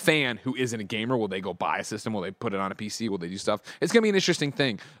Avatar fan who isn't a gamer? Will they go buy a system? Will they put it on a PC? Will they do stuff? It's going to be an interesting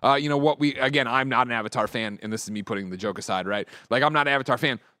thing. You know, I'm not an Avatar fan, and this is me putting the joke aside, right? Like, I'm not an Avatar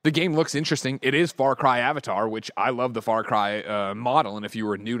fan. The game looks interesting. It is Far Cry Avatar, which I love the Far Cry model. And if you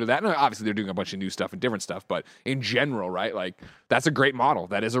were new to that, and obviously they're doing a bunch of new stuff and different stuff, but in general, right, like, that's a great model.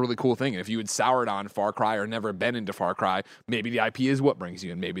 That is a really cool thing. And if you had soured on Far Cry or never been into Far Cry, maybe the IP is what brings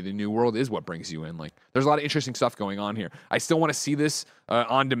you in. Maybe the new world is what brings you in. Like, there's a lot of interesting stuff going on here. I still want to see this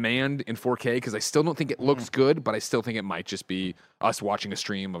on demand in 4K because I still don't think it looks good, but I still think it might just be us watching a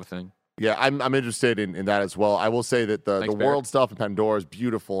stream of a thing. Yeah, I'm interested in that as well. I will say that the world stuff in Pandora is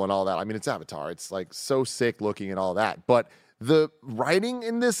beautiful and all that. I mean, it's Avatar. It's like so sick looking and all that. But the writing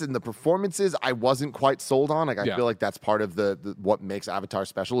in this and the performances, I wasn't quite sold on. Like, I feel like that's part of the what makes Avatar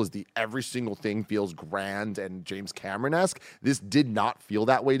special is every single thing feels grand and James Cameron-esque. This did not feel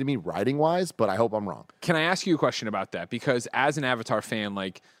that way to me writing-wise, but I hope I'm wrong. Can I ask you a question about that? Because as an Avatar fan,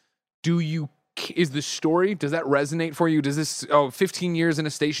 like, is the story, does that resonate for you? Does this 15 years in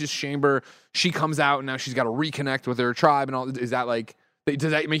a stasis chamber, she comes out and now she's got to reconnect with her tribe and all, is that like,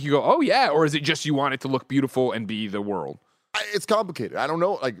 does that make you go, oh yeah, or is it just you want it to look beautiful and be the world? It's complicated. I don't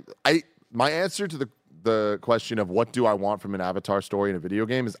know. Like, my answer to the question of what do I want from an Avatar story in a video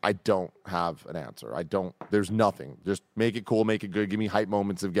game is I don't have an answer. There's nothing. Just make it cool, make it good, give me hype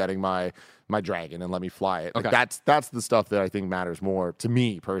moments of getting my dragon and let me fly it. Okay. Like, that's the stuff that I think matters more to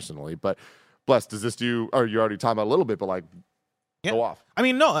me personally. But Bless, does this do, or you're already talking about a little bit, but like, go off. I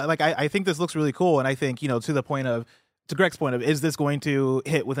mean, no, like, I think this looks really cool. And I think, you know, to Greg's point of, is this going to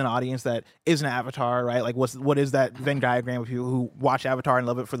hit with an audience that is an Avatar, right? Like, what is that Venn diagram of people who watch Avatar and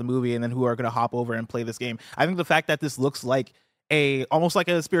love it for the movie and then who are going to hop over and play this game? I think the fact that this looks like almost like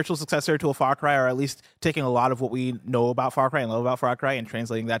a spiritual successor to a Far Cry, or at least taking a lot of what we know about Far Cry and love about Far Cry and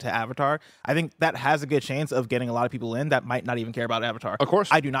translating that to Avatar, I think that has a good chance of getting a lot of people in that might not even care about Avatar. Of course.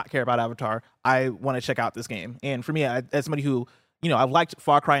 I do not care about Avatar. I want to check out this game. And for me, as somebody who, you know, I've liked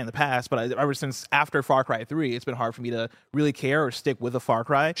Far Cry in the past, but ever since after Far Cry 3, it's been hard for me to really care or stick with a Far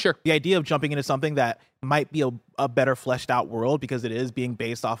Cry. Sure. The idea of jumping into something that might be a better fleshed out world because it is being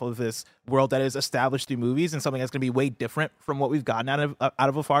based off of this world that is established through movies and something that's going to be way different from what we've gotten out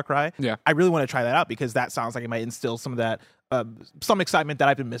of a Far Cry. Yeah. I really want to try that out because that sounds like it might instill some of that some excitement that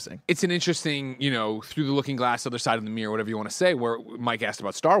I've been missing. It's an interesting, you know, through the looking glass, other side of the mirror, whatever you want to say, where Mike asked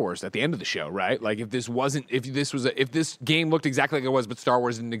about Star Wars at the end of the show, right? Like, if this game looked exactly like it was, but Star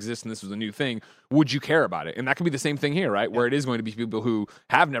Wars didn't exist and this was a new thing, would you care about it? And that could be the same thing here, right? Where it is going to be people who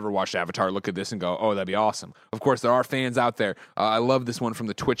have never watched Avatar look at this and go, oh, that'd be awesome. Of course, there are fans out there. I love this one from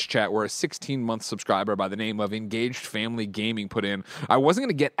the Twitch chat where a 16-month subscriber by the name of Engaged Family Gaming put in, I wasn't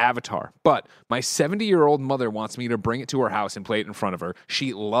going to get Avatar, but my 70-year-old mother wants me to bring it to her house and play it in front of her.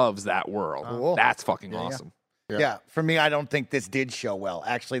 She loves that world. Cool. That's fucking awesome. Yeah, for me, I don't think this did show well.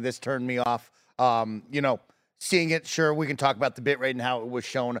 Actually, this turned me off. You know, seeing it, sure, we can talk about the bitrate and how it was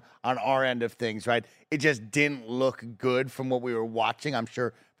shown on our end of things, right? It just didn't look good from what we were watching. I'm sure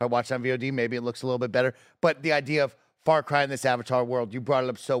if I watched on VOD, maybe it looks a little bit better. But the idea of Far Cry in this Avatar world, you brought it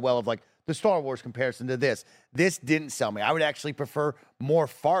up so well of like the Star Wars comparison to this. This didn't sell me. I would actually prefer more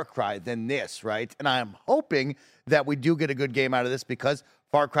Far Cry than this, right? And I'm hoping that we do get a good game out of this because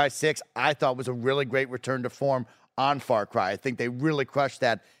Far Cry 6, I thought was a really great return to form on Far Cry. I think they really crushed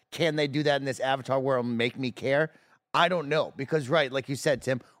that. Can they do that in this Avatar world and make me care? I don't know. Because, right, like you said,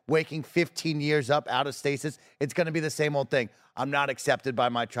 Tim, waking 15 years up out of stasis, it's going to be the same old thing. I'm not accepted by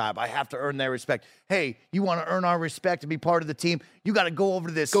my tribe. I have to earn their respect. Hey, you want to earn our respect and be part of the team? You got to go over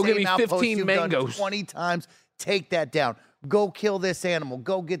to this Go same get me outpost 15 you've mangoes. done 20 times. Take that down. Go kill this animal.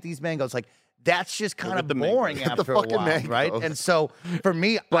 Go get these mangoes. Like, that's just kind of boring after a while, mangoes. Right? And so, for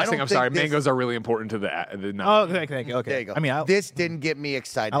me, Blessing, I'm sorry. this, mangoes are really important to the Oh, okay. There you go. I mean, this didn't get me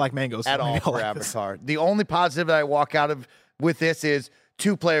excited. I like mangoes at all I for like Avatar. The only positive that I walk out of with this is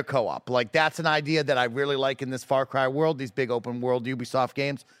 2-player co-op. Like, that's an idea that I really like in this Far Cry world, these big open world Ubisoft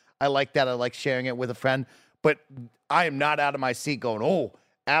games. I like that. I like sharing it with a friend. But I am not out of my seat going, oh,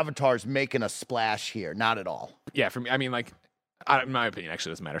 Avatar's making a splash here. Not at all. Yeah, for me, I mean, like, in my opinion,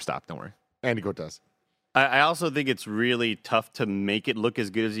 actually doesn't matter. Stop. Don't worry. Andy Cortez. I also think it's really tough to make it look as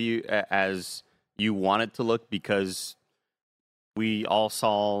good as you want it to look, because we all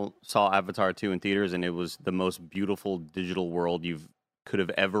saw Avatar 2 in theaters, and it was the most beautiful digital world you could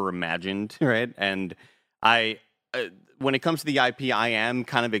have ever imagined, right? And when it comes to the IP, I am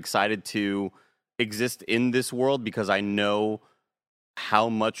kind of excited to exist in this world, because I know how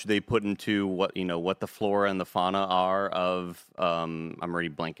much they put into what the flora and the fauna are of I'm already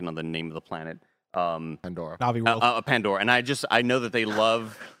blanking on the name of the planet. Pandora. Navi World. Pandora. And I know that they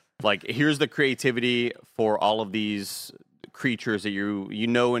love, like, here's the creativity for all of these creatures that you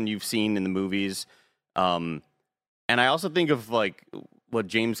know and you've seen in the movies. And I also think of, like, what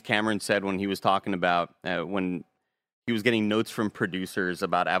James Cameron said when he was talking about when he was getting notes from producers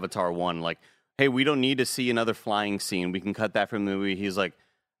about Avatar 1, like, hey, we don't need to see another flying scene. We can cut that from the movie. He's like,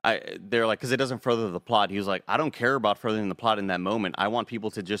 they're like, because it doesn't further the plot. He was like, I don't care about furthering the plot in that moment. I want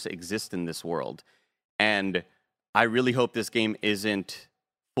people to just exist in this world. And I really hope this game isn't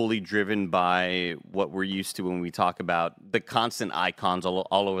fully driven by what we're used to when we talk about the constant icons all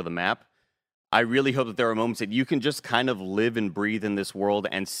over the map. I really hope that there are moments that you can just kind of live and breathe in this world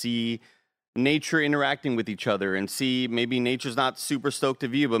and see nature interacting with each other, and see maybe nature's not super stoked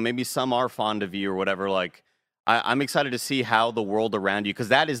of you, but maybe some are fond of you or whatever. Like, I'm excited to see how the world around you, because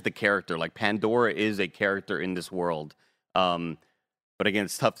that is the character. Like, Pandora is a character in this world. But again,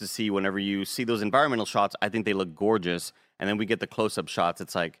 it's tough to see whenever you see those environmental shots. I think they look gorgeous. And then we get the close-up shots.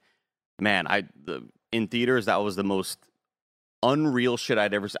 It's like, man, in theaters, that was the most unreal shit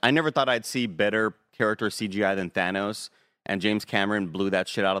I'd ever seen. I never thought I'd see better character CGI than Thanos. And James Cameron blew that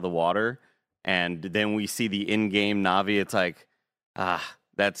shit out of the water. And then we see the in-game Navi. It's like,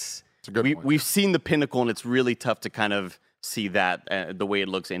 that's a good point. We've seen the pinnacle, and it's really tough to kind of see that the way it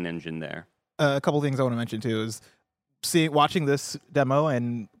looks in engine there. A couple of things I want to mention too is watching this demo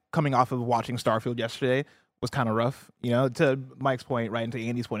and coming off of watching Starfield yesterday was kind of rough. To Mike's point, right, and to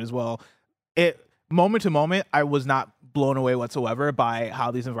Andy's point as well. Moment to moment, I was not blown away whatsoever by how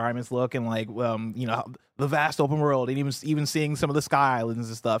these environments look, and like the vast open world, and even seeing some of the sky islands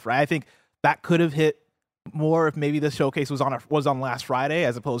and stuff. Right, I think that could have hit more if maybe the showcase was on last Friday,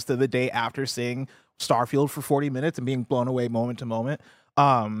 as opposed to the day after seeing Starfield for 40 minutes and being blown away moment to moment.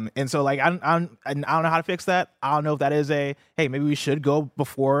 And so, like, I don't know how to fix that. I don't know if that is hey, maybe we should go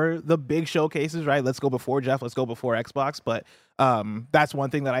before the big showcases, right? Let's go before Jeff. Let's go before Xbox. But that's one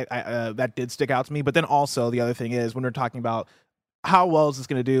thing that I that did stick out to me. But then also the other thing is, when we're talking about how well is this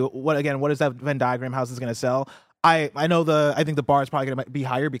going to do? What is that Venn diagram? How's this going to sell? I think the bar is probably going to be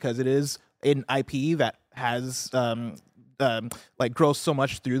higher, because it is an IP that has like grossed so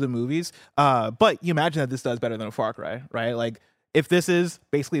much through the movies. But you imagine that this does better than a Far Cry, right? Like, if this is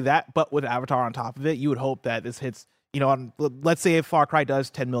basically that, but with Avatar on top of it, you would hope that this hits, let's say if Far Cry does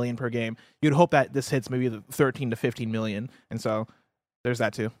 10 million per game, you'd hope that this hits maybe the 13 to 15 million. And so there's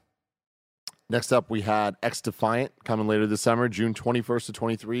that too. Next up, we had X Defiant coming later this summer, June 21st to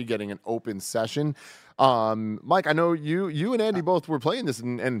 23, getting an open session. Mike, I know you and Andy both were playing this,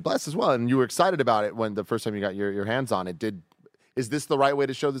 and Bless as well, and you were excited about it when the first time you got your hands on it. Is this the right way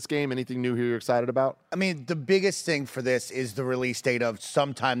to show this game? Anything new here you're excited about? I mean, the biggest thing for this is the release date of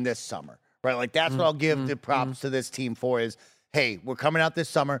sometime this summer, right? Like, that's what I'll give the props to this team for is, hey, we're coming out this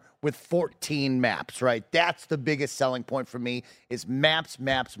summer with 14 maps, right? That's the biggest selling point for me is maps,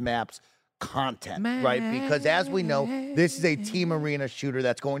 content, right? Because as we know, this is a team arena shooter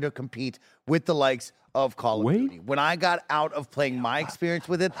that's going to compete with the likes of Call of Duty. When I got out of playing my experience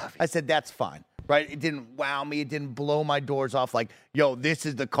with it, I said, that's fine. Right? It didn't wow me. It didn't blow my doors off like, yo, this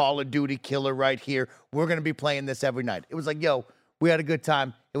is the Call of Duty killer right here. We're going to be playing this every night. It was like, yo, we had a good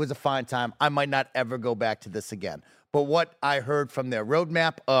time. It was a fine time. I might not ever go back to this again. But what I heard from their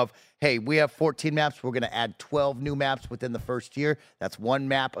roadmap of, hey, we have 14 maps. We're going to add 12 new maps within the first year. That's one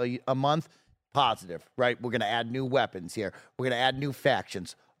map a month. Positive, right? We're going to add new weapons here. We're going to add new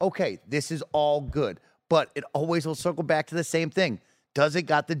factions. Okay, this is all good. But it always will circle back to the same thing. Does it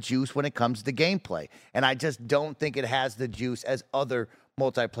got the juice when it comes to gameplay? And I just don't think it has the juice as other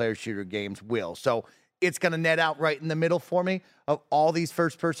multiplayer shooter games will. So it's going to net out right in the middle for me of all these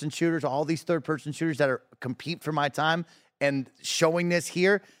first-person shooters, all these third-person shooters that are compete for my time. And showing this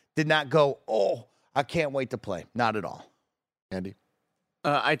here did not go, oh, I can't wait to play. Not at all. Andy?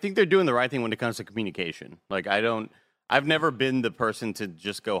 I think they're doing the right thing when it comes to communication. Like, I've never been the person to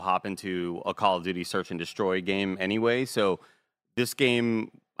just go hop into a Call of Duty search and destroy game anyway. So this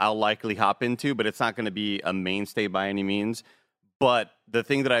game I'll likely hop into, but it's not going to be a mainstay by any means. But the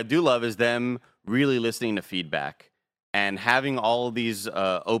thing that I do love is them really listening to feedback and having all of these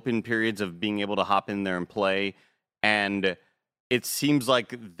open periods of being able to hop in there and play. And it seems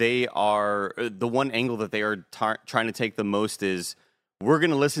like they are the one angle that they are trying to take the most is we're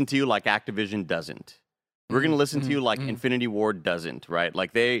going to listen to you like Activision doesn't. We're going to listen to you like Infinity Ward doesn't, right?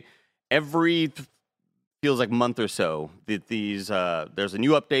 Like every feels like month or so that there's a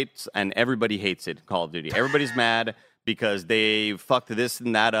new update and everybody hates it. Call of Duty. Everybody's mad because they fucked this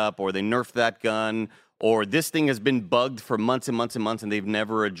and that up, or they nerfed that gun, or this thing has been bugged for months and months and months and they've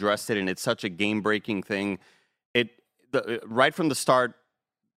never addressed it, and it's such a game-breaking thing. Right from the start,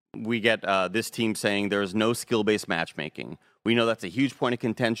 we get this team saying there's no skill-based matchmaking. We know that's a huge point of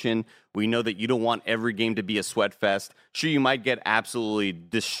contention. We know that you don't want every game to be a sweat fest. Sure, you might get absolutely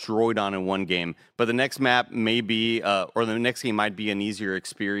destroyed on in one game, but the next map may be, or the next game might be an easier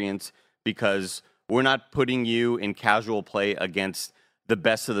experience because we're not putting you in casual play against the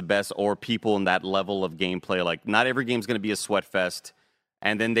best of the best or people in that level of gameplay. Like, not every game is going to be a sweat fest.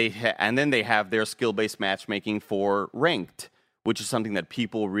 And then they have their skill-based matchmaking for ranked, which is something that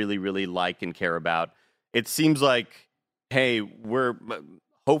people really, really like and care about. It seems like, hey,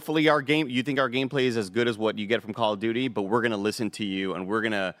 hopefully you think our gameplay is as good as what you get from Call of Duty, but we're going to listen to you and we're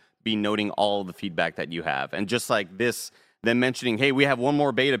going to be noting all the feedback that you have. And just like this, them mentioning, hey, we have one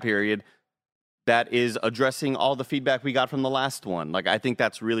more beta period that is addressing all the feedback we got from the last one. Like, I think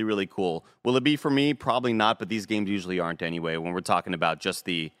that's really, really cool. Will it be for me? Probably not, but these games usually aren't anyway when we're talking about just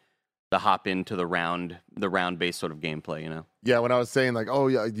the hop into the round-based sort of gameplay, you know? Yeah, when I was saying, like, oh,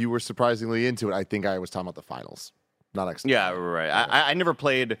 yeah, you were surprisingly into it, I think I was talking about the finals, not extra. Yeah, right. I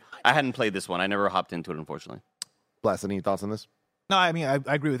hadn't played this one. I never hopped into it, unfortunately. Bless, any thoughts on this? No, I mean, I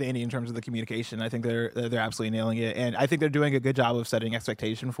agree with Andy in terms of the communication. I think they're absolutely nailing it, and I think they're doing a good job of setting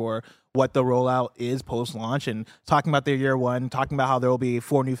expectation for what the rollout is post-launch, and talking about their year one, talking about how there will be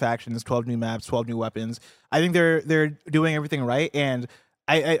 4 new factions, 12 new maps, 12 new weapons. I think they're doing everything right, and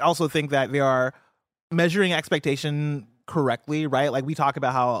I also think that they are measuring expectation correctly, right? Like, we talk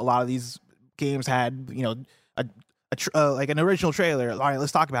about how a lot of these games had, you know, like an original trailer. All right,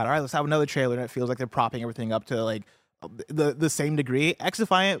 let's talk about it. All right, let's have another trailer, and it feels like they're propping everything up to like the same degree.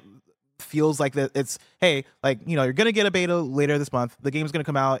 X-Defiant feels like that it's, hey, like, you know, you're gonna get a beta later this month. The game's gonna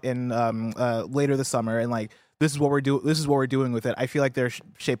come out in later this summer, and like this is what we're doing with it. I feel like they're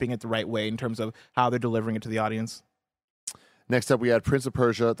shaping it the right way in terms of how they're delivering it to the audience. Next up, we had Prince of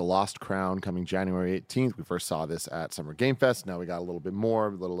Persia: The Lost Crown coming January 18th. We first saw this at Summer Game Fest. Now we got a little bit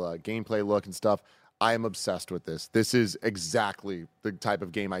more, gameplay look and stuff. I am obsessed with this. This is exactly the type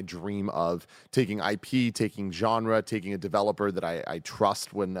of game I dream of. Taking IP, taking genre, taking a developer that I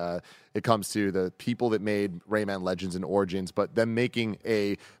trust when it comes to the people that made Rayman Legends and Origins, but them making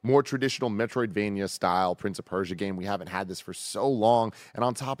a more traditional Metroidvania-style Prince of Persia game. We haven't had this for so long. And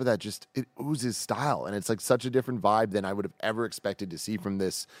on top of that, just it oozes style. And it's like such a different vibe than I would have ever expected to see from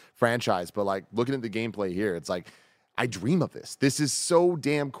this franchise. But like looking at the gameplay here, it's like, I dream of this. This is so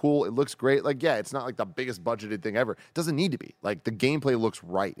damn cool. It looks great. Like, yeah, it's not like the biggest budgeted thing ever. It doesn't need to be. Like, the gameplay looks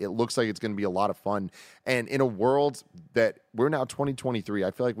right. It looks like it's going to be a lot of fun. And in a world that we're now 2023,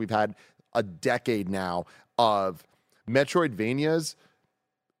 I feel like we've had a decade now of Metroidvanias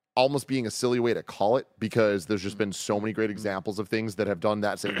almost being a silly way to call it, because there's just been so many great examples of things that have done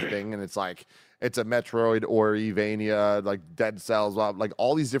that same thing. And it's like, it's a Metroid or Evania, like Dead Cells, like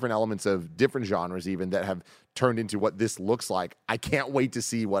all these different elements of different genres even that have turned into what this looks like. I can't wait to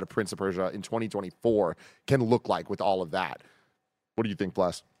see what a Prince of Persia in 2024 can look like with all of that. What do you think,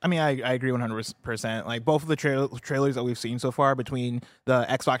 Bless? I mean, I agree 100%. Like, both of the trailers that we've seen so far between the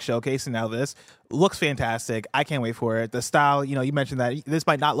Xbox Showcase and now this looks fantastic. I can't wait for it. The style, you know, you mentioned that this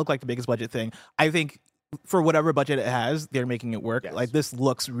might not look like the biggest budget thing. I think for whatever budget it has, they're making it work. Yes. Like, this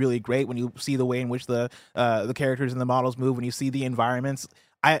looks really great when you see the way in which the characters and the models move, when you see the environments.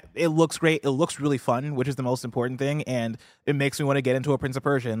 It looks great. It looks really fun, which is the most important thing, and it makes me want to get into a Prince of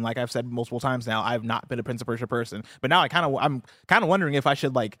Persia. And like I've said multiple times now, I've not been a Prince of Persia person, but now I'm kind of wondering if I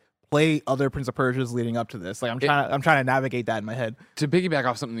should like play other Prince of Persias leading up to this. Like, I'm trying to navigate that in my head. To piggyback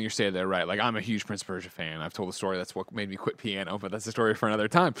off something you said there, right? Like, I'm a huge Prince of Persia fan. I've told the story. That's what made me quit piano, but that's a story for another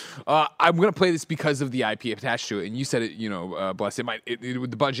time. I'm going to play this because of the IP attached to it. And you said it, you know, Bless, with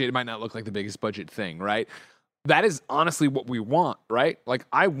the budget, it might not look like the biggest budget thing, right? That is honestly what we want, right? Like,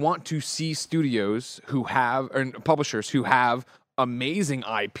 I want to see studios who have, or publishers who have amazing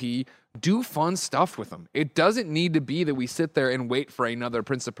IP do fun stuff with them. It doesn't need to be that we sit there and wait for another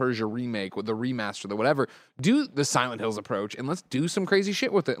Prince of Persia remake with the remaster, the whatever. Do the Silent Hills approach and let's do some crazy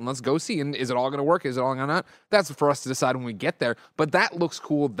shit with it and let's go see. And is it all going to work? Is it all going to not? That's for us to decide when we get there. But that looks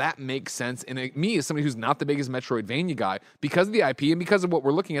cool. That makes sense. And me, as somebody who's not the biggest Metroidvania guy, because of the IP and because of what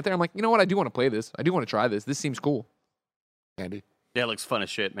we're looking at there, I'm like, you know what? I do want to play this. I do want to try this. This seems cool. Andy? Yeah, it looks fun as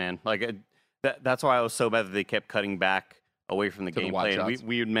shit, man. Like that's why I was so bad that they kept cutting back away from the gameplay. And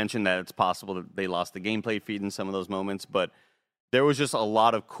we had mentioned that it's possible that they lost the gameplay feed in some of those moments, but there was just a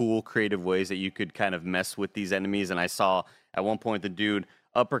lot of cool, creative ways that you could kind of mess with these enemies. And I saw at one point the dude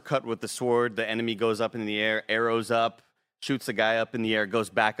uppercut with the sword, the enemy goes up in the air, arrows up, shoots the guy up in the air, goes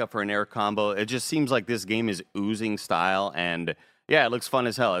back up for an air combo. It just seems like this game is oozing style, and yeah, it looks fun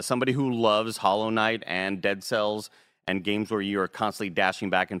as hell. As somebody who loves Hollow Knight and Dead Cells and games where you are constantly dashing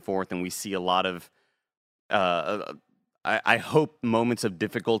back and forth, and we see a lot of I hope moments of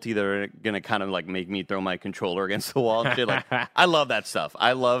difficulty that are going to kind of like make me throw my controller against the wall and shit. Like, I love that stuff.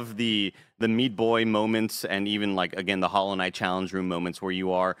 I love the Meat Boy moments and even like, again, the Hollow Knight challenge room moments where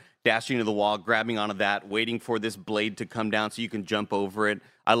you are dashing to the wall, grabbing onto that, waiting for this blade to come down so you can jump over it.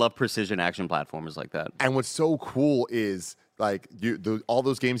 I love precision action platformers like that. And what's so cool is like all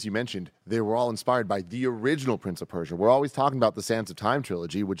those games you mentioned, they were all inspired by the original Prince of Persia. We're always talking about the Sands of Time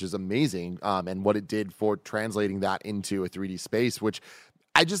trilogy, which is amazing, and what it did for translating that into a 3D space, which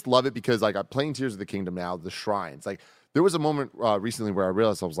I just love it because like I'm playing Tears of the Kingdom now, the shrines. Like there was a moment recently where I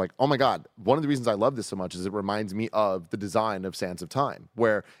realized I was like, oh my God, one of the reasons I love this so much is it reminds me of the design of Sands of Time,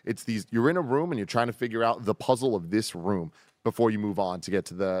 where it's you're in a room and you're trying to figure out the puzzle of this room before you move on to get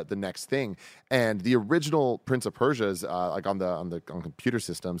to the next thing. And the original Prince of Persia's, like on computer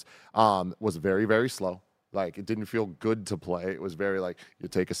systems, was very, very slow. Like it didn't feel good to play. It was very like you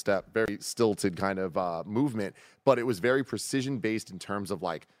take a step, very stilted kind of movement, but it was very precision based in terms of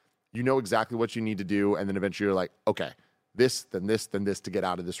like, you know exactly what you need to do. And then eventually you're like, okay, this, then this, then this to get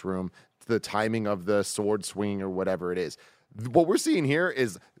out of this room, the timing of the sword swing or whatever it is. What we're seeing here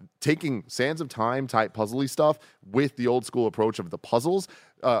is taking Sands of Time type puzzly stuff with the old school approach of the puzzles,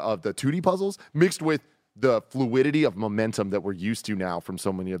 of the 2D puzzles, mixed with the fluidity of momentum that we're used to now from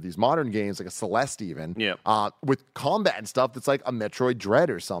so many of these modern games, like a Celeste even, with combat and stuff that's like a Metroid Dread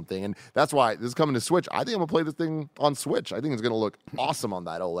or something. And that's why this is coming to Switch. I think I'm going to play this thing on Switch. I think it's going to look awesome on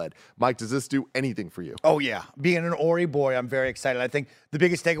that OLED. Mike, does this do anything for you? Oh, yeah. Being an Ori boy, I'm very excited. I think the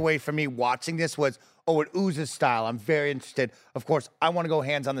biggest takeaway for me watching this was, it oozes style. I'm very interested. Of course, I want to go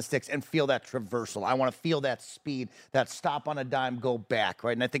hands on the sticks and feel that traversal. I want to feel that speed, that stop on a dime, go back,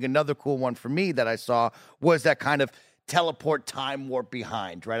 right? And I think another cool one for me that I saw was that kind of teleport time warp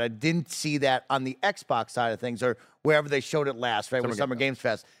behind, right? I didn't see that on the Xbox side of things or wherever they showed it last, right? With Summer Games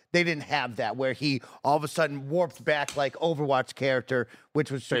Fest. They didn't have that where he all of a sudden warped back like Overwatch character,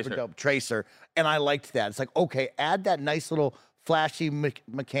 which was super dope, Tracer. And I liked that. It's like, okay, add that nice little flashy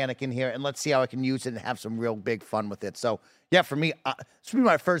mechanic in here, and let's see how I can use it and have some real big fun with it. So, yeah, for me, this will be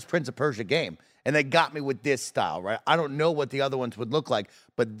my first Prince of Persia game, and they got me with this style, right? I don't know what the other ones would look like,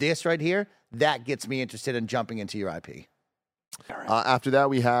 but this right here, that gets me interested in jumping into your IP. After that,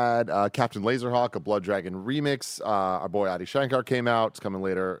 we had Captain Laserhawk, a Blood Dragon remix. Our boy Adi Shankar came out. It's coming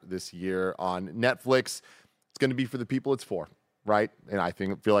later this year on Netflix. It's going to be for the people it's for. Right, and I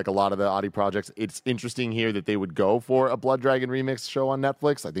feel like a lot of the Adi projects, it's interesting here that they would go for a Blood Dragon remix show on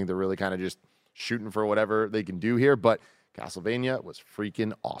Netflix. I think they're really kind of just shooting for whatever they can do here, but Castlevania was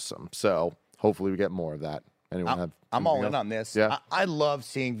freaking awesome. So hopefully we get more of that. Anyone have? I'm all in on this. Yeah. I love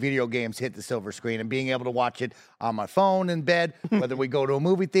seeing video games hit the silver screen and being able to watch it on my phone in bed, whether we go to a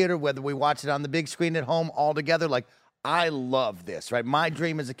movie theater, whether we watch it on the big screen at home all together. Like, I love this, right? My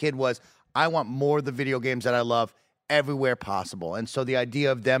dream as a kid was I want more of the video games that I love everywhere possible. And so the idea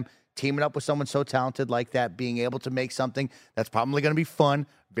of them teaming up with someone so talented like that, being able to make something that's probably going to be fun,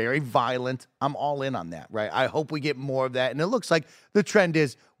 very violent, I'm all in on that, right? I hope we get more of that. And it looks like the trend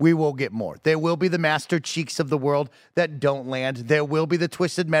is we will get more. There will be the Master Cheeks of the world that don't land. There will be the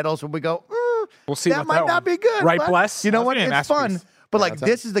Twisted Metals where we go, we'll see. That might not be good. Right, Bless? You know what? It's fun. But like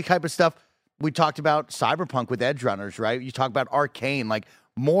this is the type of stuff we talked about Cyberpunk with Edge Runners, right? You talk about Arcane, like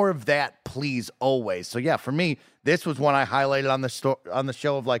more of that, please, always. So yeah, for me, this was one I highlighted on the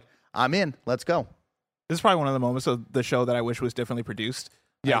show of like, I'm in. Let's go. This is probably one of the moments of the show that I wish was differently produced.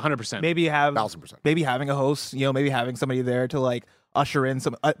 Yeah, 100%. Maybe have 1,000%. Maybe having a host, maybe having somebody there to like usher in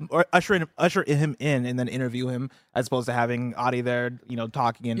or usher him in and then interview him, as opposed to having Adi there,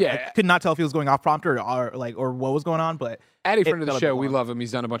 talking. And I could not tell if he was going off prompter or what was going on. But Adi, friend of the show, we love him.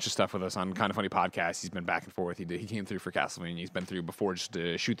 He's done a bunch of stuff with us on Kind of Funny Podcast. He's been back and forth. He came through for Castlevania. He's been through before just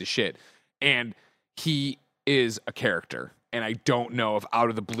to shoot the shit, and he is a character. And I don't know if out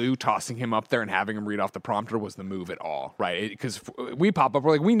of the blue, tossing him up there and having him read off the prompter was the move at all, right? Because we pop up,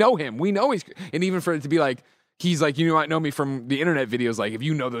 we're like, we know him. We know he's... And even for it to be like, he's like, you might know me from the internet videos. Like, if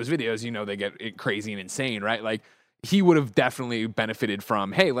you know those videos, you know they get crazy and insane, right? Like, he would have definitely benefited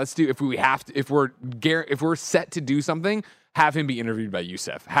from, hey, let's do... If we're set to do something... Have him be interviewed by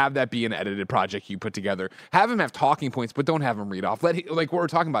Youssef. Have that be an edited project you put together. Have him have talking points, but don't have him read off. Like what we're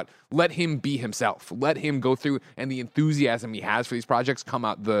talking about, let him be himself. Let him go through, and the enthusiasm he has for these projects come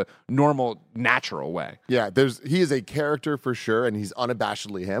out the normal, natural way. Yeah, he is a character for sure, and he's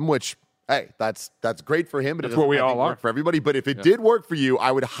unabashedly him, which... Hey, that's great for him, but that's what we all are for everybody. But if it did work for you,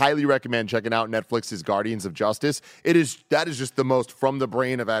 I would highly recommend checking out Netflix's Guardians of Justice. That is just the most from the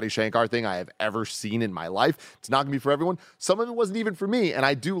brain of Adi Shankar thing I have ever seen in my life. It's not gonna be for everyone. Some of it wasn't even for me, and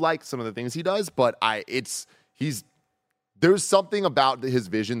I do like some of the things he does, but there's something about his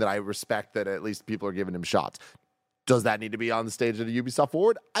vision that I respect that at least people are giving him shots. Does that need to be on the stage at a Ubisoft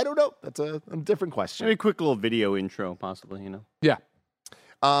Forward? I don't know. That's a different question. Maybe a quick little video intro, possibly. Yeah.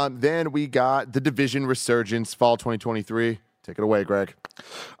 Then we got The Division Resurgence, Fall 2023. Take it away, Greg.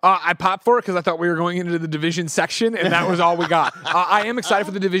 I popped for it because I thought we were going into the Division section, and that was all we got. I am excited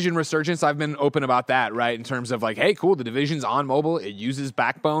for the Division Resurgence. I've been open about that, right? In terms of like, hey, cool, the Division's on mobile. It uses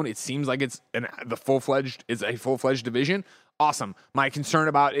Backbone. It seems like it's a full-fledged Division. Awesome. My concern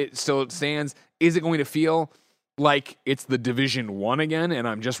about it still stands. Is it going to feel like it's the Division 1 again, and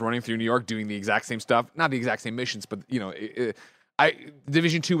I'm just running through New York doing the exact same stuff? Not the exact same missions, but,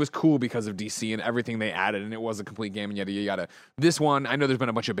 Division 2 was cool because of DC and everything they added, and it was a complete game and yada yada. This one, I know there's been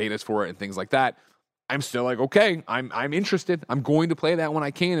a bunch of betas for it and things like that. I'm still like, okay, I'm interested. I'm going to play that when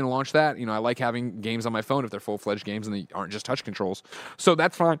I can and launch that. I like having games on my phone if they're full-fledged games and they aren't just touch controls. So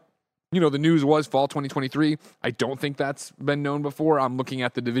that's fine. The news was fall 2023. I don't think that's been known before. I'm looking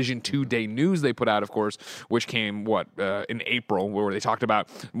at the Division 2 day news they put out, of course, which came, in April, where they talked about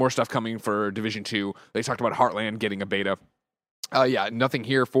more stuff coming for Division 2. They talked about Heartland getting a beta. Nothing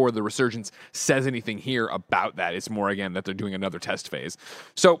here for the Resurgence says anything here about that. It's more, again, that they're doing another test phase.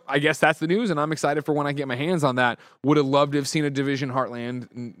 So I guess that's the news, and I'm excited for when I get my hands on that. Would have loved to have seen a Division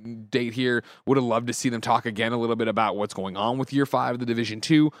Heartland date here. Would have loved to see them talk again a little bit about what's going on with Year 5 of the Division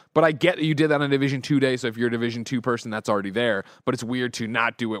 2. But I get that you did that on Division 2 day, so if you're a Division 2 person, that's already there. But it's weird to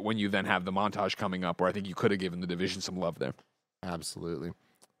not do it when you then have the montage coming up, where I think you could have given the Division some love there. Absolutely.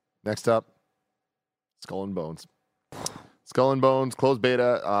 Next up, Skull and Bones. Skull and Bones, closed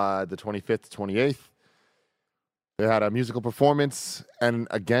beta, the 25th to 28th. They had a musical performance. And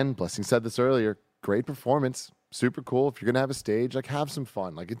again, Blessing said this earlier, great performance. Super cool. If you're going to have a stage, have some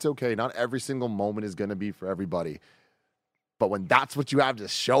fun. It's okay. Not every single moment is going to be for everybody. But when that's what you have to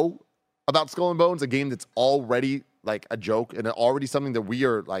show about Skull and Bones, a game that's already a joke and already something that we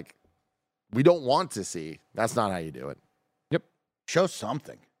are we don't want to see, that's not how you do it. Yep. Show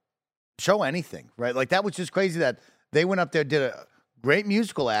something. Show anything, right? That was just crazy that they went up there, did a great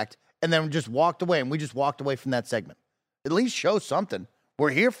musical act, and then just walked away, and we just walked away from that segment. At least show something. We're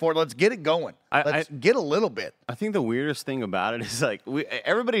here for it. Let's get it going. Let's get a little bit. I think the weirdest thing about it is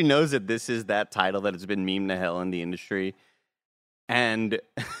everybody knows that this is that title that has been memed to hell in the industry, and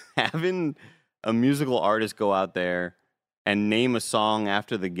having a musical artist go out there and name a song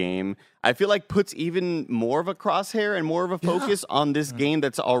after the game, I feel like puts even more of a crosshair and more of a focus on this game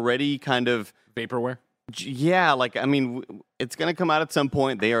that's already kind of vaporware. Yeah, it's going to come out at some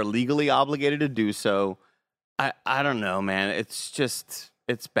point. They are legally obligated to do so. I don't know, man.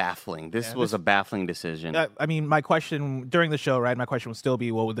 It's baffling. This was a baffling decision. My question during the show, right? My question would still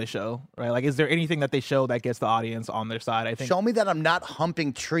be, what would they show, right? Is there anything that they show that gets the audience on their side? I think. Show me that I'm not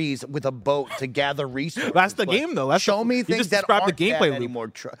humping trees with a boat to gather resources. That's the game, though. Show me things that aren't the gameplay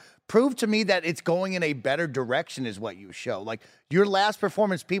anymore. Prove to me that it's going in a better direction is what you show. Your last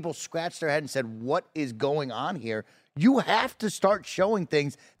performance, people scratched their head and said, what is going on here? You have to start showing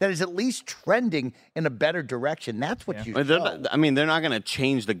things that is at least trending in a better direction. That's what you show. They're not going to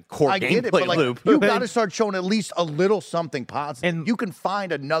change the core gameplay loop. You got to start showing at least a little something positive. And you can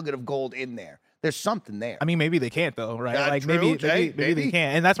find a nugget of gold in there. There's something there. Maybe they can't, though, right? True, maybe they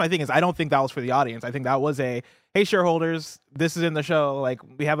can't. And that's my thing is I don't think that was for the audience. I think that was hey, shareholders, this is in the show.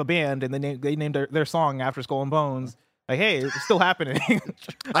 We have a band, and they named their song after Skull and Bones. Hey, it's still happening.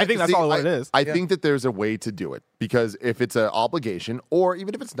 I think that's all what it is. I think that there's a way to do it, because if it's an obligation, or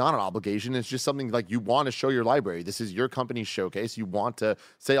even if it's not an obligation, it's just something you want to show your library. This is your company's showcase. You want to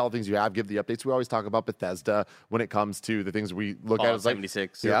say all the things you have, give the updates. We always talk about Bethesda when it comes to the things we look at. It's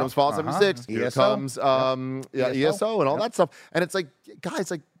 76. Here comes Fallout 76. Here comes ESO and all that stuff. And it's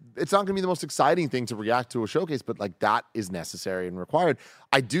guys, it's not going to be the most exciting thing to react to a showcase, but like that is necessary and required.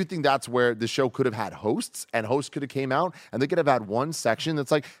 I do think that's where the show could have had hosts, and hosts could have came out and they could have had one section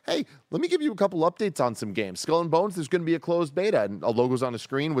that's like, hey, let me give you a couple updates on some games. Skull and Bones, there's going to be a closed beta and a logo's on a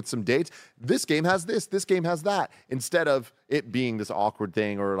screen with some dates. This game has this game has that. Instead of it being this awkward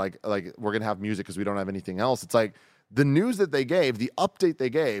thing or like we're going to have music because we don't have anything else. It's like the news that they gave, the update they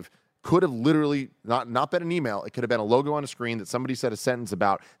gave, could have literally not been an email. It could have been a logo on a screen that somebody said a sentence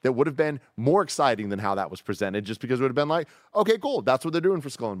about that would have been more exciting than how that was presented, just because it would have been like, okay, cool, that's what they're doing for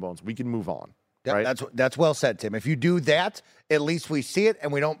Skull and Bones. We can move on. Yeah, right? That's well said, Tim. If you do that, at least we see it,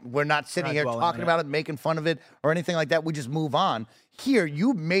 and we're not sitting here talking about it, making fun of it, or anything like that. We just move on. Here,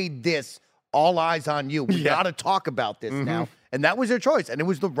 you made this all eyes on you. We got to talk about this now, and that was your choice, and it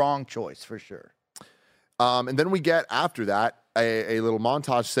was the wrong choice for sure. And then we get after that a little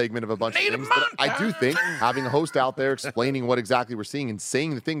montage segment of a bunch of things. But I do think having a host out there explaining what exactly we're seeing and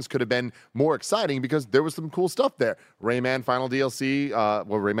saying the things could have been more exciting because there was some cool stuff there. Rayman final DLC.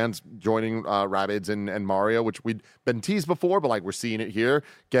 Rayman's joining Rabbids and Mario, which we'd been teased before, but like we're seeing it here.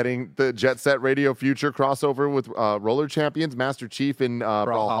 Getting the Jet Set Radio Future crossover with Roller Champions, Master Chief in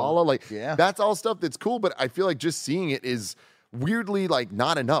Brawlhalla. Like that's all stuff that's cool, but I feel like just seeing it is weirdly like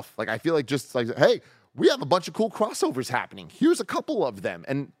not enough. Like I feel like just like, hey, we have a bunch of cool crossovers happening. Here's a couple of them.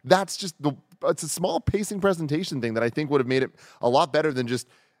 And that's just it's a small pacing presentation thing that I think would have made it a lot better than just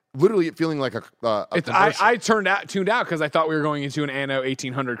literally it feeling like a commercial. I tuned out because I thought we were going into an Anno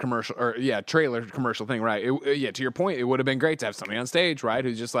 1800 commercial trailer commercial thing, right? To your point, it would have been great to have somebody on stage, right?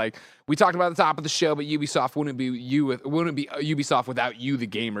 Who's just like, we talked about at the top of the show, but Ubisoft wouldn't be Ubisoft without you, the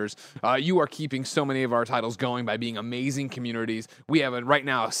gamers. You are keeping so many of our titles going by being amazing communities. We have right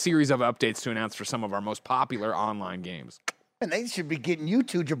now a series of updates to announce for some of our most popular online games. And they should be getting you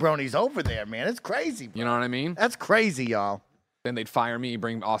two jabronis over there, man. It's crazy, bro. You know what I mean? That's crazy, y'all. Then they'd fire me,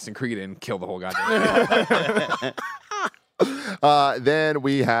 bring Austin Creed in, kill the whole goddamn thing. Then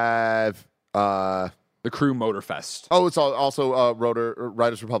we have the Crew Motorfest. Oh, it's also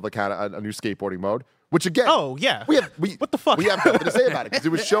Riders Republic had a new skateboarding mode, which again, what the fuck? We have nothing to say about it because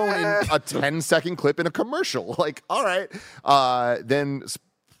it was shown in a 10-second clip in a commercial. Like, all right. Then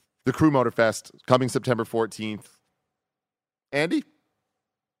the Crew Motorfest coming September 14th. Andy?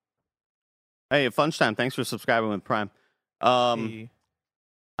 Hey, Funch Time. Thanks for subscribing with Prime. I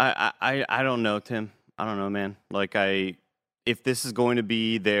don't know, Tim. I don't know, man. Like if this is going to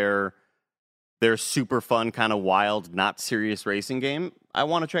be their super fun, kind of wild, not serious racing game, I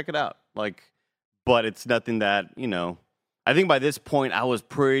want to check it out. Like, but it's nothing that, I think by this point I was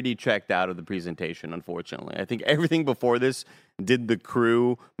pretty checked out of the presentation, unfortunately. I think everything before this did the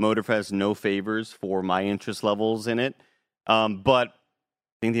Crew Motorfest no favors for my interest levels in it. But I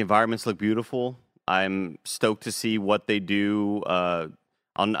think the environments look beautiful. I'm stoked to see what they do.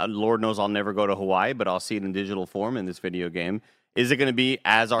 Lord knows I'll never go to Hawaii, but I'll see it in digital form in this video game. Is it going to be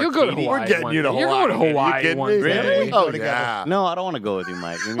as arcadey? You'll go to Hawaii. We're getting you to Hawaii. You're going to Hawaii one day. Really? Oh, yeah. No, I don't want to go with you,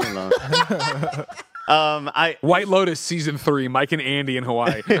 Mike. Leave me alone. White Lotus Season 3, Mike and Andy in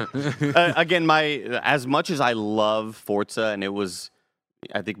Hawaii. Again, as much as I love Forza, and it was,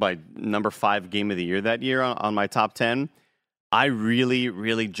 I think, my number 5 game of the year that year on my top 10, I really,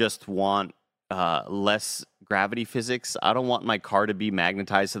 really just want less gravity physics. I don't want my car to be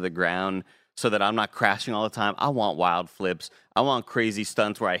magnetized to the ground so that I'm not crashing all the time. I want wild flips. I want crazy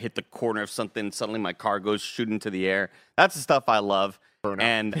stunts where I hit the corner of something and suddenly my car goes shooting to the air. That's the stuff I love.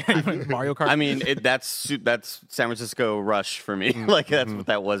 And Mario Kart. I mean, that's San Francisco Rush for me. Like that's what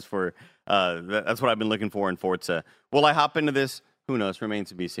that was for. That's what I've been looking for in Forza. Will I hop into this? Who knows? Remains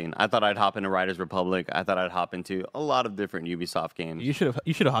to be seen. I thought I'd hop into Riders Republic. I thought I'd hop into a lot of different Ubisoft games. You should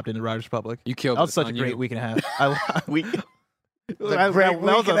have hopped into Riders Republic. You killed. That was such a great week and a half. That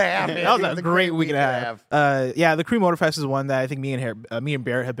was a great week and a half. The Crew Motorfest is one that I think me and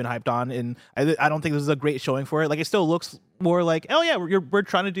Barrett have been hyped on, and I don't think this is a great showing for it. Like, it still looks more like, oh yeah, we're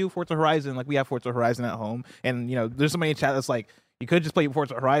trying to do Forza Horizon. Like, we have Forza Horizon at home, and there's somebody in chat that's like, you could just play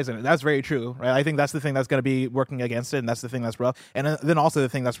Forza Horizon. And that's very true, right? I think that's the thing that's going to be working against it, and that's the thing that's rough. And then also the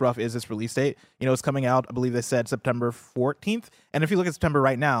thing that's rough is its release date. It's coming out, I believe they said September 14th. And if you look at September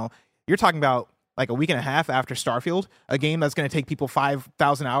right now, you're talking about like a week and a half after Starfield, a game that's going to take people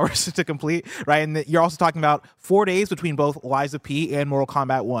 5,000 hours to complete, right? And you're also talking about 4 days between both Lies of P and Mortal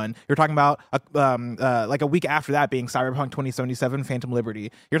Kombat 1. You're talking about like a week after that being Cyberpunk 2077, Phantom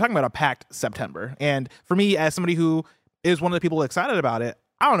Liberty. You're talking about a packed September. And for me, as somebody who is one of the people excited about it,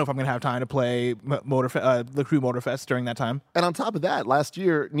 I don't know if I'm going to have time to play the Crew Motorfest during that time. And on top of that, last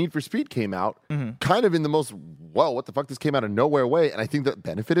year, Need for Speed came out kind of in the most, what the fuck, this came out of nowhere way. And I think that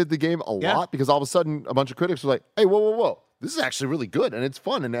benefited the game a lot because all of a sudden, a bunch of critics were like, hey, whoa. this is actually really good and it's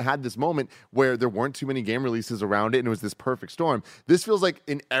fun. And it had this moment where there weren't too many game releases around it and it was this perfect storm. This feels like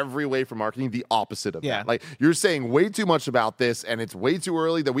in every way for marketing the opposite of that. Like you're saying way too much about this and it's way too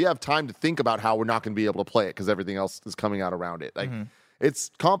early that we have time to think about how we're not going to be able to play it because everything else is coming out around it. Like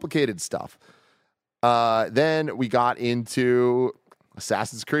it's complicated stuff. Then we got into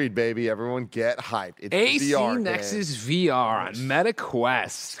Assassin's Creed, baby. Everyone get hyped. It's AC VR Nexus VR on Meta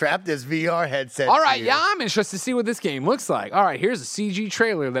Quest. Strap this VR headset. All right, yeah, I'm interested to see what this game looks like. All right, here's a CG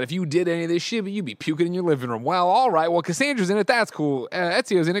trailer that if you did any of this shit, you'd be puking in your living room. Well, all right, well, Cassandra's in it. That's cool.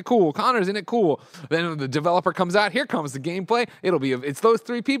 Ezio's in it. Cool. Connor's in it. Cool. Then the developer comes out. Here comes the gameplay. It's those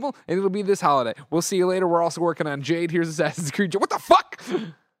three people, and it'll be this holiday. We'll see you later. We're also working on Jade. Here's Assassin's Creed. What the fuck?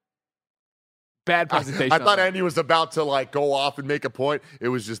 Bad presentation. I thought Andy was about to like go off and make a point. It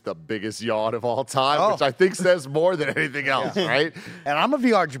was just the biggest yawn of all time, which I think says more than anything else, right? And I'm a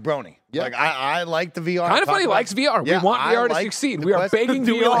VR jabroni. Yeah. Like I like the VR. Kind of funny likes VR. Yeah, we want VR to succeed. We are begging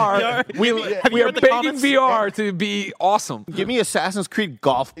VR. We are begging VR to be awesome. Give me Assassin's Creed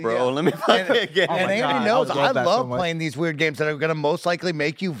Golf, bro. Let me play it again. And Andy knows I love playing these weird games that are going to most likely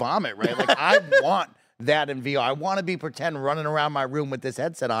make you vomit, right? Like I want that in VR. I want to be pretend running around my room with this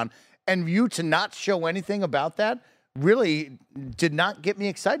headset on. And you to not show anything about that really did not get me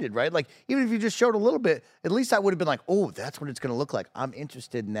excited, right? Like, even if you just showed a little bit, at least I would have been like, oh, that's what it's going to look like. I'm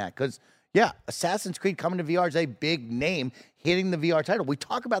interested in that. Because, yeah, Assassin's Creed coming to VR is a big name hitting the VR title. We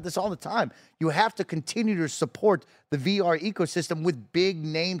talk about this all the time. You have to continue to support the VR ecosystem with big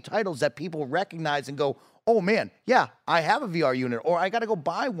name titles that people recognize and go, oh, man, yeah, I have a VR unit, or I got to go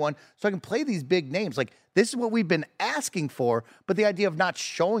buy one so I can play these big names. Like, this is what we've been asking for, but the idea of not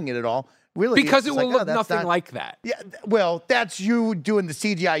showing it at all, really. Because it will look nothing like that. Yeah, well, that's you doing the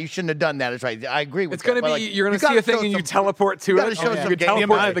CGI. You shouldn't have done that. That's right. I agree with it's going to be, you're going to see a thing and you teleport to it. You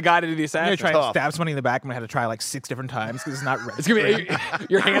teleport to the guy to do the assassin. I'm going to try to stab somebody in the back. I'm going to have to try like 6 different times because it's not ready. It's going to be,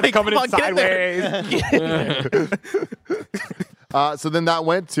 your hand's coming in sideways. So then that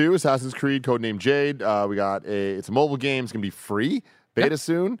went to Assassin's Creed Codename Jade. We got it's a mobile game. It's going to be free. Beta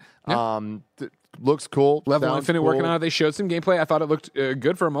soon. Looks cool. Level Infinite cool. Working on it. They showed some gameplay. I thought it looked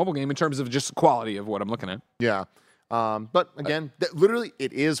good for a mobile game in terms of just quality of what I'm looking at. Yeah. But again, literally,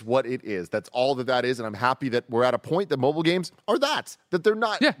 it is what it is. That's all that is. And I'm happy that we're at a point that mobile games are that they're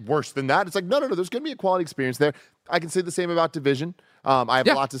not worse than that. It's like, no, there's going to be a quality experience there. I can say the same about Division. I have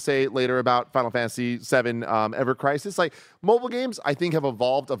a lot to say later about Final Fantasy VII Ever Crisis. Like, mobile games, I think, have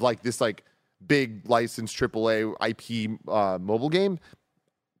evolved of like this like big licensed AAA IP mobile game.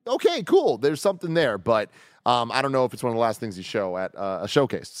 Okay, cool. There's something there, but I don't know if it's one of the last things you show at a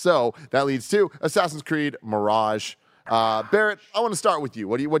showcase. So that leads to Assassin's Creed Mirage. Barrett, I want to start with you.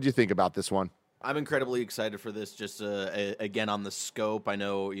 What do you think about this one? I'm incredibly excited for this. Just again on the scope, I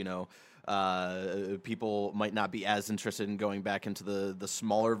know people might not be as interested in going back into the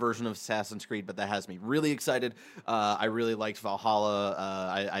smaller version of Assassin's Creed, but that has me really excited. I really liked Valhalla.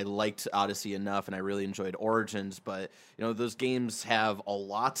 I liked Odyssey enough, and I really enjoyed Origins. But those games have a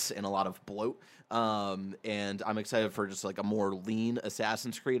lot and a lot of bloat. And I'm excited for just like a more lean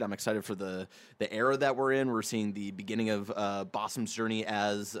Assassin's Creed. I'm excited for the era that we're in. We're seeing the beginning of Bossam's journey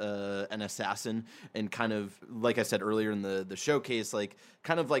as an assassin, and kind of, like I said earlier in the showcase, like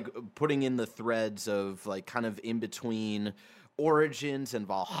kind of like putting in the threads of like kind of in between Origins and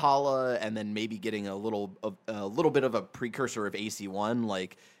Valhalla, and then maybe getting a little bit of a precursor of AC1.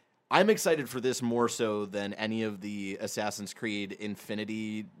 Like, I'm excited for this more so than any of the Assassin's Creed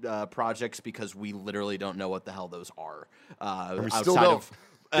Infinity projects, because we literally don't know what the hell those are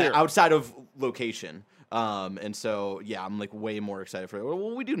outside of location. And so, yeah, I'm like way more excited for it.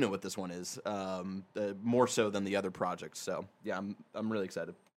 Well, we do know what this one is, more so than the other projects. So, yeah, I'm really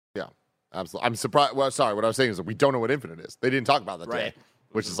excited. Yeah, absolutely. I'm surprised. Well, sorry, what I was saying is that we don't know what Infinite is. They didn't talk about that today,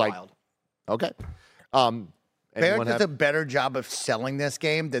 which is like wild. Okay. Barrett does a better job of selling this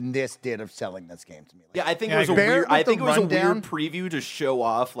game than this did of selling this game to me. Yeah, I think it was a weird. I think it was a weird preview to show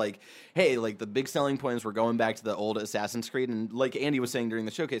off, like, hey, like the big selling points were going back to the old Assassin's Creed, and like Andy was saying during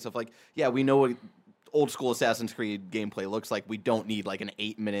the showcase, of like, yeah, we know what old school Assassin's Creed gameplay looks like. We don't need like an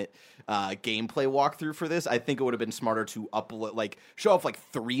 8-minute gameplay walkthrough for this. I think it would have been smarter to upload, like, show off like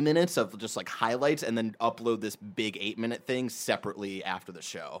 3 minutes of just like highlights, and then upload this big 8-minute thing separately after the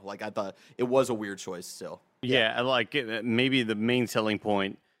show. Like, I thought it was a weird choice still. Yeah, like maybe the main selling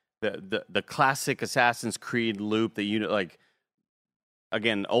point, the classic Assassin's Creed loop that like.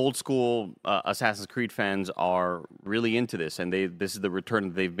 Again, old school Assassin's Creed fans are really into this, and this is the return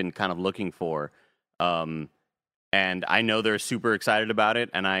that they've been kind of looking for. And I know they're super excited about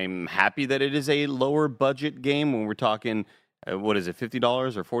it, and I'm happy that it is a lower budget game when we're talking, what is it,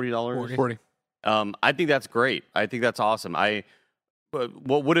 $50 or $40? 40. I think that's great. I think that's awesome. But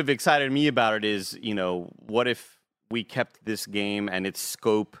what would have excited me about it is, what if we kept this game and its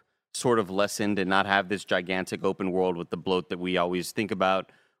scope sort of lessened and not have this gigantic open world with the bloat that we always think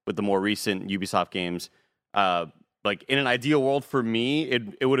about with the more recent Ubisoft games. Like in an ideal world for me,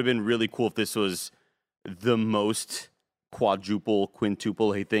 it would have been really cool if this was the most quintuple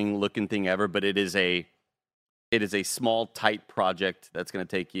looking thing ever, but it is a small, tight project that's going to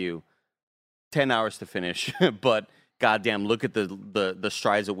take you 10 hours to finish. But goddamn, look at the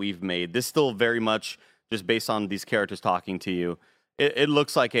strides that we've made. This still very much just based on these characters talking to you. It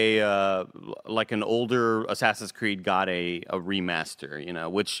looks like an older Assassin's Creed got a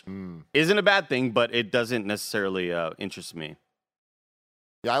remaster, which isn't a bad thing, but it doesn't necessarily interest me.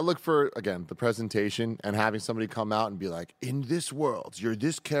 Yeah, I look for, again, the presentation and having somebody come out and be like, in this world, you're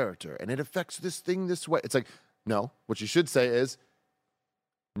this character, and it affects this thing this way. It's like, no, what you should say is,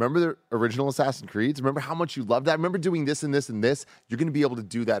 remember the original Assassin's Creed? Remember how much you loved that? Remember doing this and this and this? You're going to be able to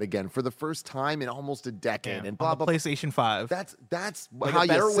do that again for the first time in almost a decade. And blah, blah, blah. PlayStation 5. That's like how a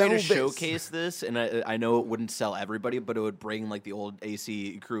better you way to sell this. showcase this, and I know it wouldn't sell everybody, but it would bring like the old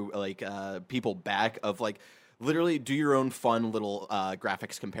AC crew, like people back of like, literally do your own fun little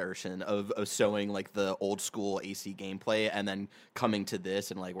graphics comparison of showing like the old school AC gameplay and then coming to this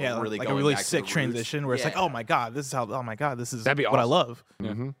and like we're really like going a really back to sick the roots. transition where it's like, oh my god, this is That'd be what I awesome. love.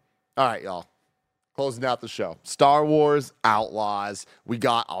 Mm-hmm. All right, y'all. Closing out the show. Star Wars Outlaws. We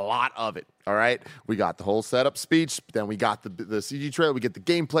got a lot of it. All right. We got the whole setup speech. Then we got the CG trailer. We get the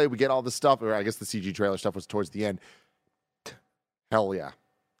gameplay. We get all the stuff. Or I guess the CG trailer stuff was towards the end. Hell yeah.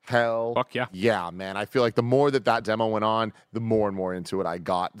 Fuck yeah. Yeah, man. I feel like the more that demo went on, the more and more into it I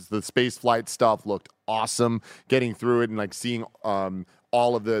got. The space flight stuff looked awesome. Getting through it and like seeing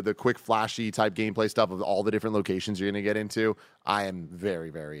all of the quick flashy type gameplay stuff of all the different locations you're going to get into. I am very,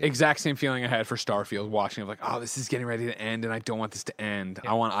 very exact same feeling I had for Starfield watching. I'm like, oh, this is getting ready to end, and I don't want this to end.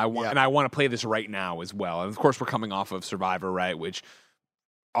 Yeah. I want to play this right now as well. And of course, we're coming off of Survivor, right? Which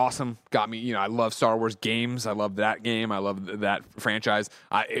awesome, got me. I love Star Wars games. I love that game. I love that franchise.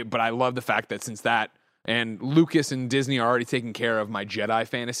 But I love the fact that since that and Lucas and Disney are already taking care of my Jedi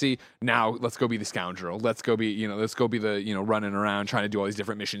fantasy, now let's go be the scoundrel. Let's go be the running around trying to do all these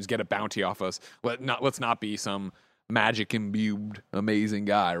different missions, get a bounty off us. Let's not be some magic imbued amazing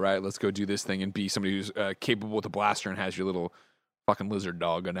guy, right? Let's go do this thing and be somebody who's capable with a blaster and has your little fucking lizard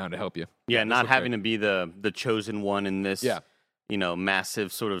dog go down to help you. Yeah, not having to be the chosen one in this. Yeah.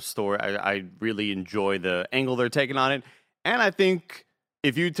 Massive sort of story. I really enjoy the angle they're taking on it. And I think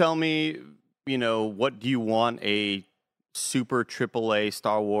if you tell me, what do you want a super AAA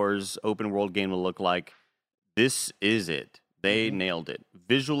Star Wars open world game to look like, this is it. They nailed it.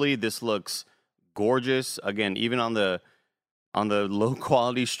 Visually, this looks gorgeous. Again, even on the low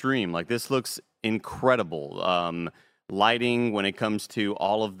quality stream, like this looks incredible. Lighting when it comes to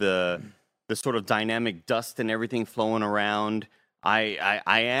all of the sort of dynamic dust and everything flowing around. I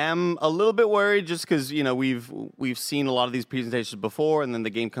am a little bit worried just because we've seen a lot of these presentations before, and then the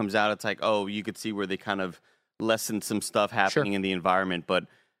game comes out, it's like, oh, you could see where they kind of lessened some stuff happening in the environment. But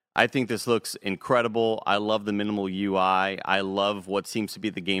I think this looks incredible. I love the minimal UI. I love what seems to be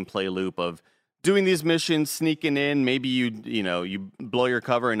the gameplay loop of doing these missions, sneaking in. Maybe you blow your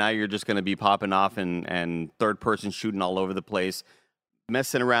cover, and now you're just going to be popping off and third person shooting all over the place,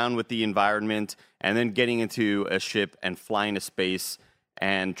 messing around with the environment, and then getting into a ship and flying to space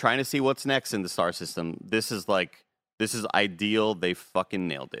and trying to see what's next in the star system. This is ideal. They fucking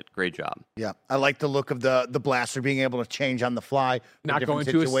nailed it. Great job. Yeah, I like the look of the blaster being able to change on the fly. Not going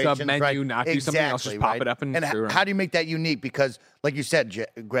to a sub menu, right? Not do something else, just pop it up and how do you make that unique? Because, like you said,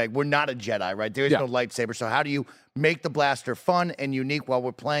 Greg, we're not a Jedi, right? There is no lightsaber. So how do you make the blaster fun and unique while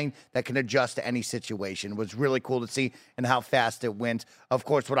we're playing that can adjust to any situation? It was really cool to see and how fast it went. Of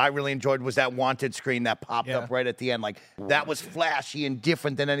course, what I really enjoyed was that wanted screen that popped up right at the end. Like, that was flashy and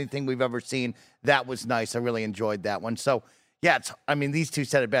different than anything we've ever seen. That was nice. I really enjoyed that one. So, yeah, these two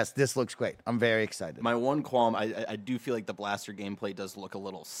said it best. This looks great. I'm very excited. My one qualm, I do feel like the blaster gameplay does look a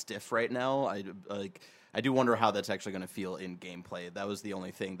little stiff right now. I do wonder how that's actually going to feel in gameplay. That was the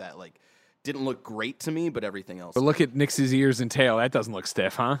only thing that didn't look great to me, but everything else. But look at Nyx's ears and tail. That doesn't look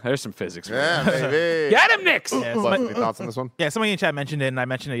stiff, huh? There's some physics. Yeah, baby. Get him, Nyx! Any thoughts on this one? Yeah, somebody in chat mentioned it, and I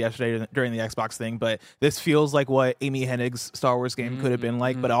mentioned it yesterday during the Xbox thing, but this feels like what Amy Hennig's Star Wars game could have been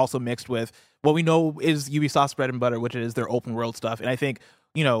like, but also mixed with what we know is Ubisoft's bread and butter, which is their open world stuff. And I think,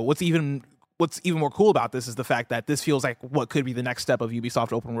 what's even what's even more cool about this is the fact that this feels like what could be the next step of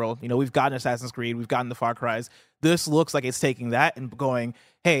Ubisoft open world. You know, we've gotten Assassin's Creed, we've gotten the Far Cry's. This looks like it's taking that and going,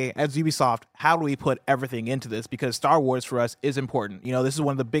 hey, as Ubisoft, how do we put everything into this? Because Star Wars for us is important. You know, this is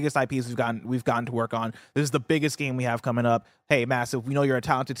one of the biggest IPs we've gotten to work on. This is the biggest game we have coming up. Hey, Massive, we know you're a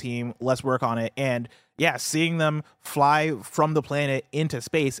talented team. Let's work on it. And yeah, seeing them fly from the planet into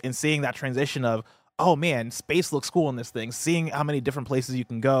space and seeing that transition of, oh man, space looks cool in this thing. Seeing how many different places you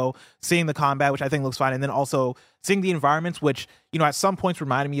can go, seeing the combat, which I think looks fine, and then also seeing the environments, which, you know, at some points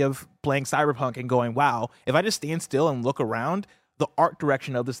reminded me of playing Cyberpunk and going, wow, if I just stand still and look around, the art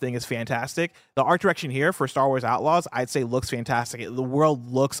direction of this thing is fantastic. The art direction here for Star Wars Outlaws, I'd say looks fantastic. The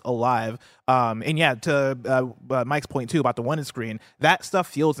world looks alive. And yeah, to Mike's point too about the one screen, that stuff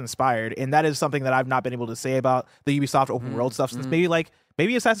feels inspired. And that is something that I've not been able to say about the Ubisoft open world stuff since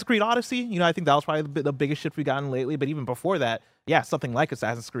maybe Assassin's Creed Odyssey. You know, I think that was probably the biggest shift we've gotten lately. But even before that, yeah, something like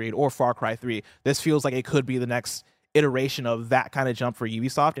Assassin's Creed or Far Cry 3. This feels like it could be the next iteration of that kind of jump for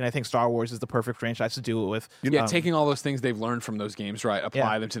Ubisoft, and I think Star Wars is the perfect franchise to do it with. Yeah, taking all those things they've learned from those games, right,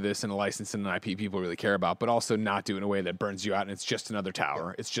 apply them to this in a license and an IP people really care about, but also not do it in a way that burns you out and it's just another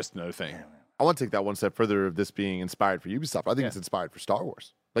tower. It's just another thing. I want to take that one step further of this being inspired for Ubisoft. I think it's inspired for Star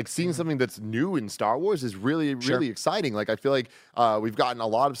Wars. Like seeing something that's new in Star Wars is really, really exciting. Like I feel like we've gotten a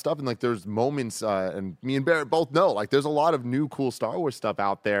lot of stuff, and like there's moments, and me and Barrett both know, like there's a lot of new, cool Star Wars stuff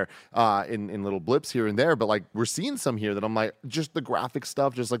out there in little blips here and there. But like we're seeing some here that I'm like, just the graphic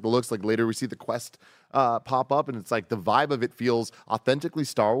stuff, just like the looks. Like later we see the quest pop up, and it's like the vibe of it feels authentically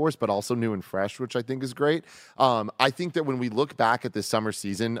Star Wars, but also new and fresh, which I think is great. I think that when we look back at this summer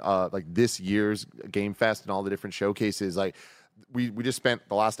season, like this year's Game Fest and all the different showcases, like. We just spent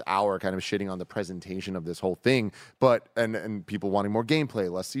the last hour kind of shitting on the presentation of this whole thing, but and people wanting more gameplay,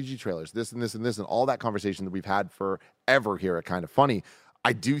 less CG trailers, this and this and this, and all that conversation that we've had forever here at Kind of Funny.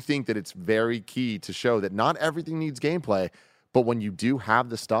 I do think that it's very key to show that not everything needs gameplay, but when you do have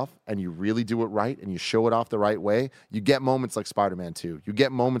the stuff and you really do it right and you show it off the right way, you get moments like Spider-Man 2, you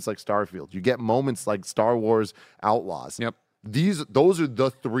get moments like Starfield, you get moments like Star Wars Outlaws. Yep. Those are the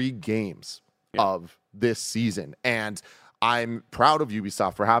 3 games of this season, and I'm proud of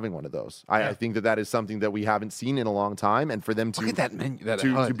Ubisoft for having one of those. I think that is something that we haven't seen in a long time, and for them to look at that menu,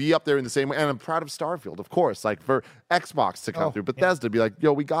 to be up there in the same way. And I'm proud of Starfield, of course. Like for Xbox to come through, Bethesda to be like,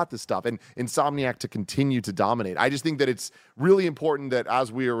 "Yo, we got this stuff," and Insomniac to continue to dominate. I just think that it's really important that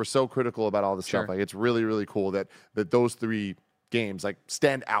as we're so critical about all this stuff, like it's really, really cool that those 3 games like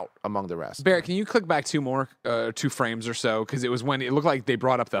stand out among the rest. Barrett, can you click back 2 frames or so? Because it was when it looked like they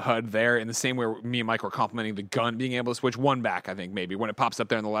brought up the HUD there in the same way me and Mike were complimenting the gun being able to switch one back, I think maybe when it pops up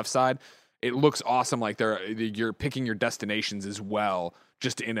there on the left side. It looks awesome, like you're picking your destinations as well,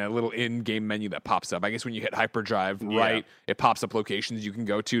 just in a little in-game menu that pops up. I guess when you hit hyperdrive, right, it pops up locations you can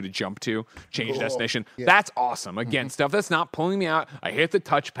go to jump to, change destination. Yeah. That's awesome. Again, stuff that's not pulling me out. I hit the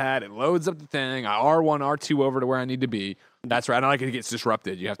touchpad, it loads up the thing, I R1, R2 over to where I need to be. That's right. I don't like it gets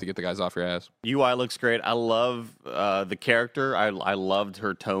disrupted. You have to get the guys off your ass. UI looks great. I love the character. I loved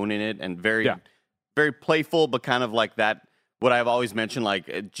her tone in it, and very playful, but kind of like that. What I've always mentioned,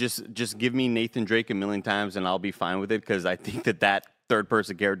 like just give me Nathan Drake a million times, and I'll be fine with it, because I think that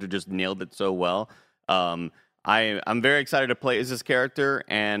third-person character just nailed it so well. I'm very excited to play as this character,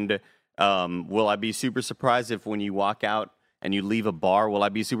 and will I be super surprised if when you walk out and you leave a bar, will I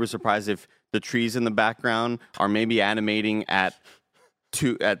be super surprised if the trees in the background are maybe animating at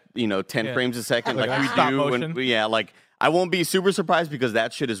 10 frames a second, like we do? Like I won't be super surprised, because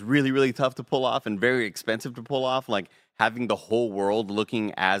that shit is really, really tough to pull off and very expensive to pull off. Like having the whole world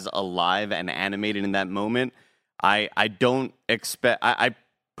looking as alive and animated in that moment, I don't expect. I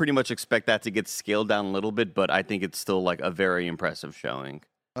pretty much expect that to get scaled down a little bit, but I think it's still like a very impressive showing.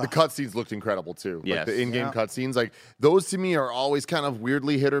 The cutscenes looked incredible too. Yes. Like the in-game cutscenes, like those to me are always kind of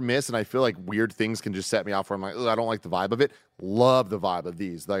weirdly hit or miss, and I feel like weird things can just set me off where I'm like, I don't like the vibe of it. Love the vibe of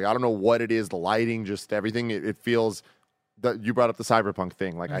these. Like I don't know what it is, the lighting, just everything. It feels that you brought up the cyberpunk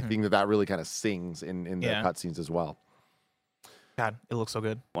thing. Like I think that really kind of sings in the cutscenes as well. God, it looks so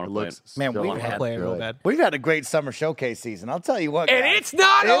good. Man, we've had a great summer showcase season. I'll tell you what, guys. And it's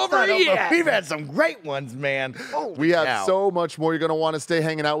not over yet. We've had some great ones, man. We have so much more. You're going to want to stay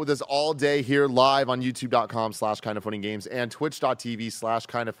hanging out with us all day here live on youtube.com/kindoffunnygames and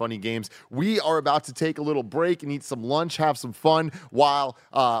twitch.tv/kindoffunnygames. We are about to take a little break and eat some lunch, have some fun, while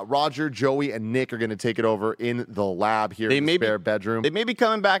Roger, Joey, and Nick are going to take it over in the lab here in the spare bedroom. They may be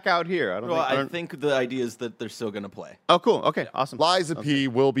coming back out here. I think the idea is that they're still going to play. Oh, cool. Okay. Awesome. Liza P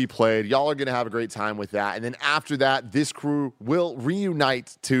will be played. Y'all are going to have a great time with that. And then after that, this crew will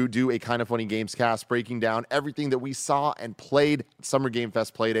reunite to do a Kind of Funny Games cast, breaking down everything that we saw and played at Summer Game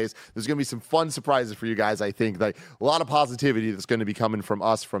Fest Playdays. There's going to be some fun surprises for you guys, I think. Like, a lot of positivity that's going to be coming from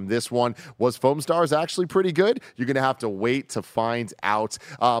us from this one. Was Foam Stars actually pretty good? You're going to have to wait to find out.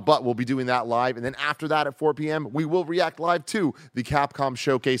 But we'll be doing that live. And then after that at 4 p.m., we will react live to the Capcom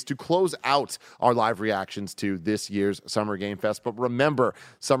Showcase to close out our live reactions to this year's Summer Game Fest. But remember,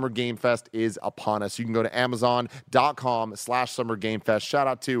 Summer Game Fest is upon us. You can go to Amazon.com/Summer Game Fest. Shout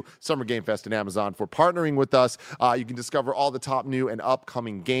out to Summer Game Fest and Amazon for partnering with us. You can discover all the top new and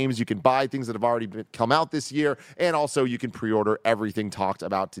upcoming games. You can buy things that have already come out this year. And also you can pre-order everything talked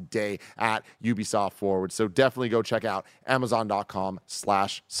about today at Ubisoft Forward. So definitely go check out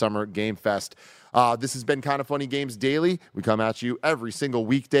Amazon.com/Summer Game Fest. This has been Kind of Funny Games Daily. We come at you every single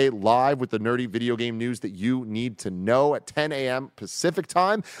weekday live with the nerdy video game news that you need to know at 10 a.m. Pacific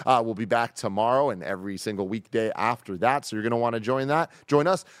time. We'll be back tomorrow and every single weekday after that. So you're going to want to join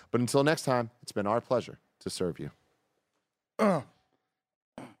us. But until next time, it's been our pleasure to serve you.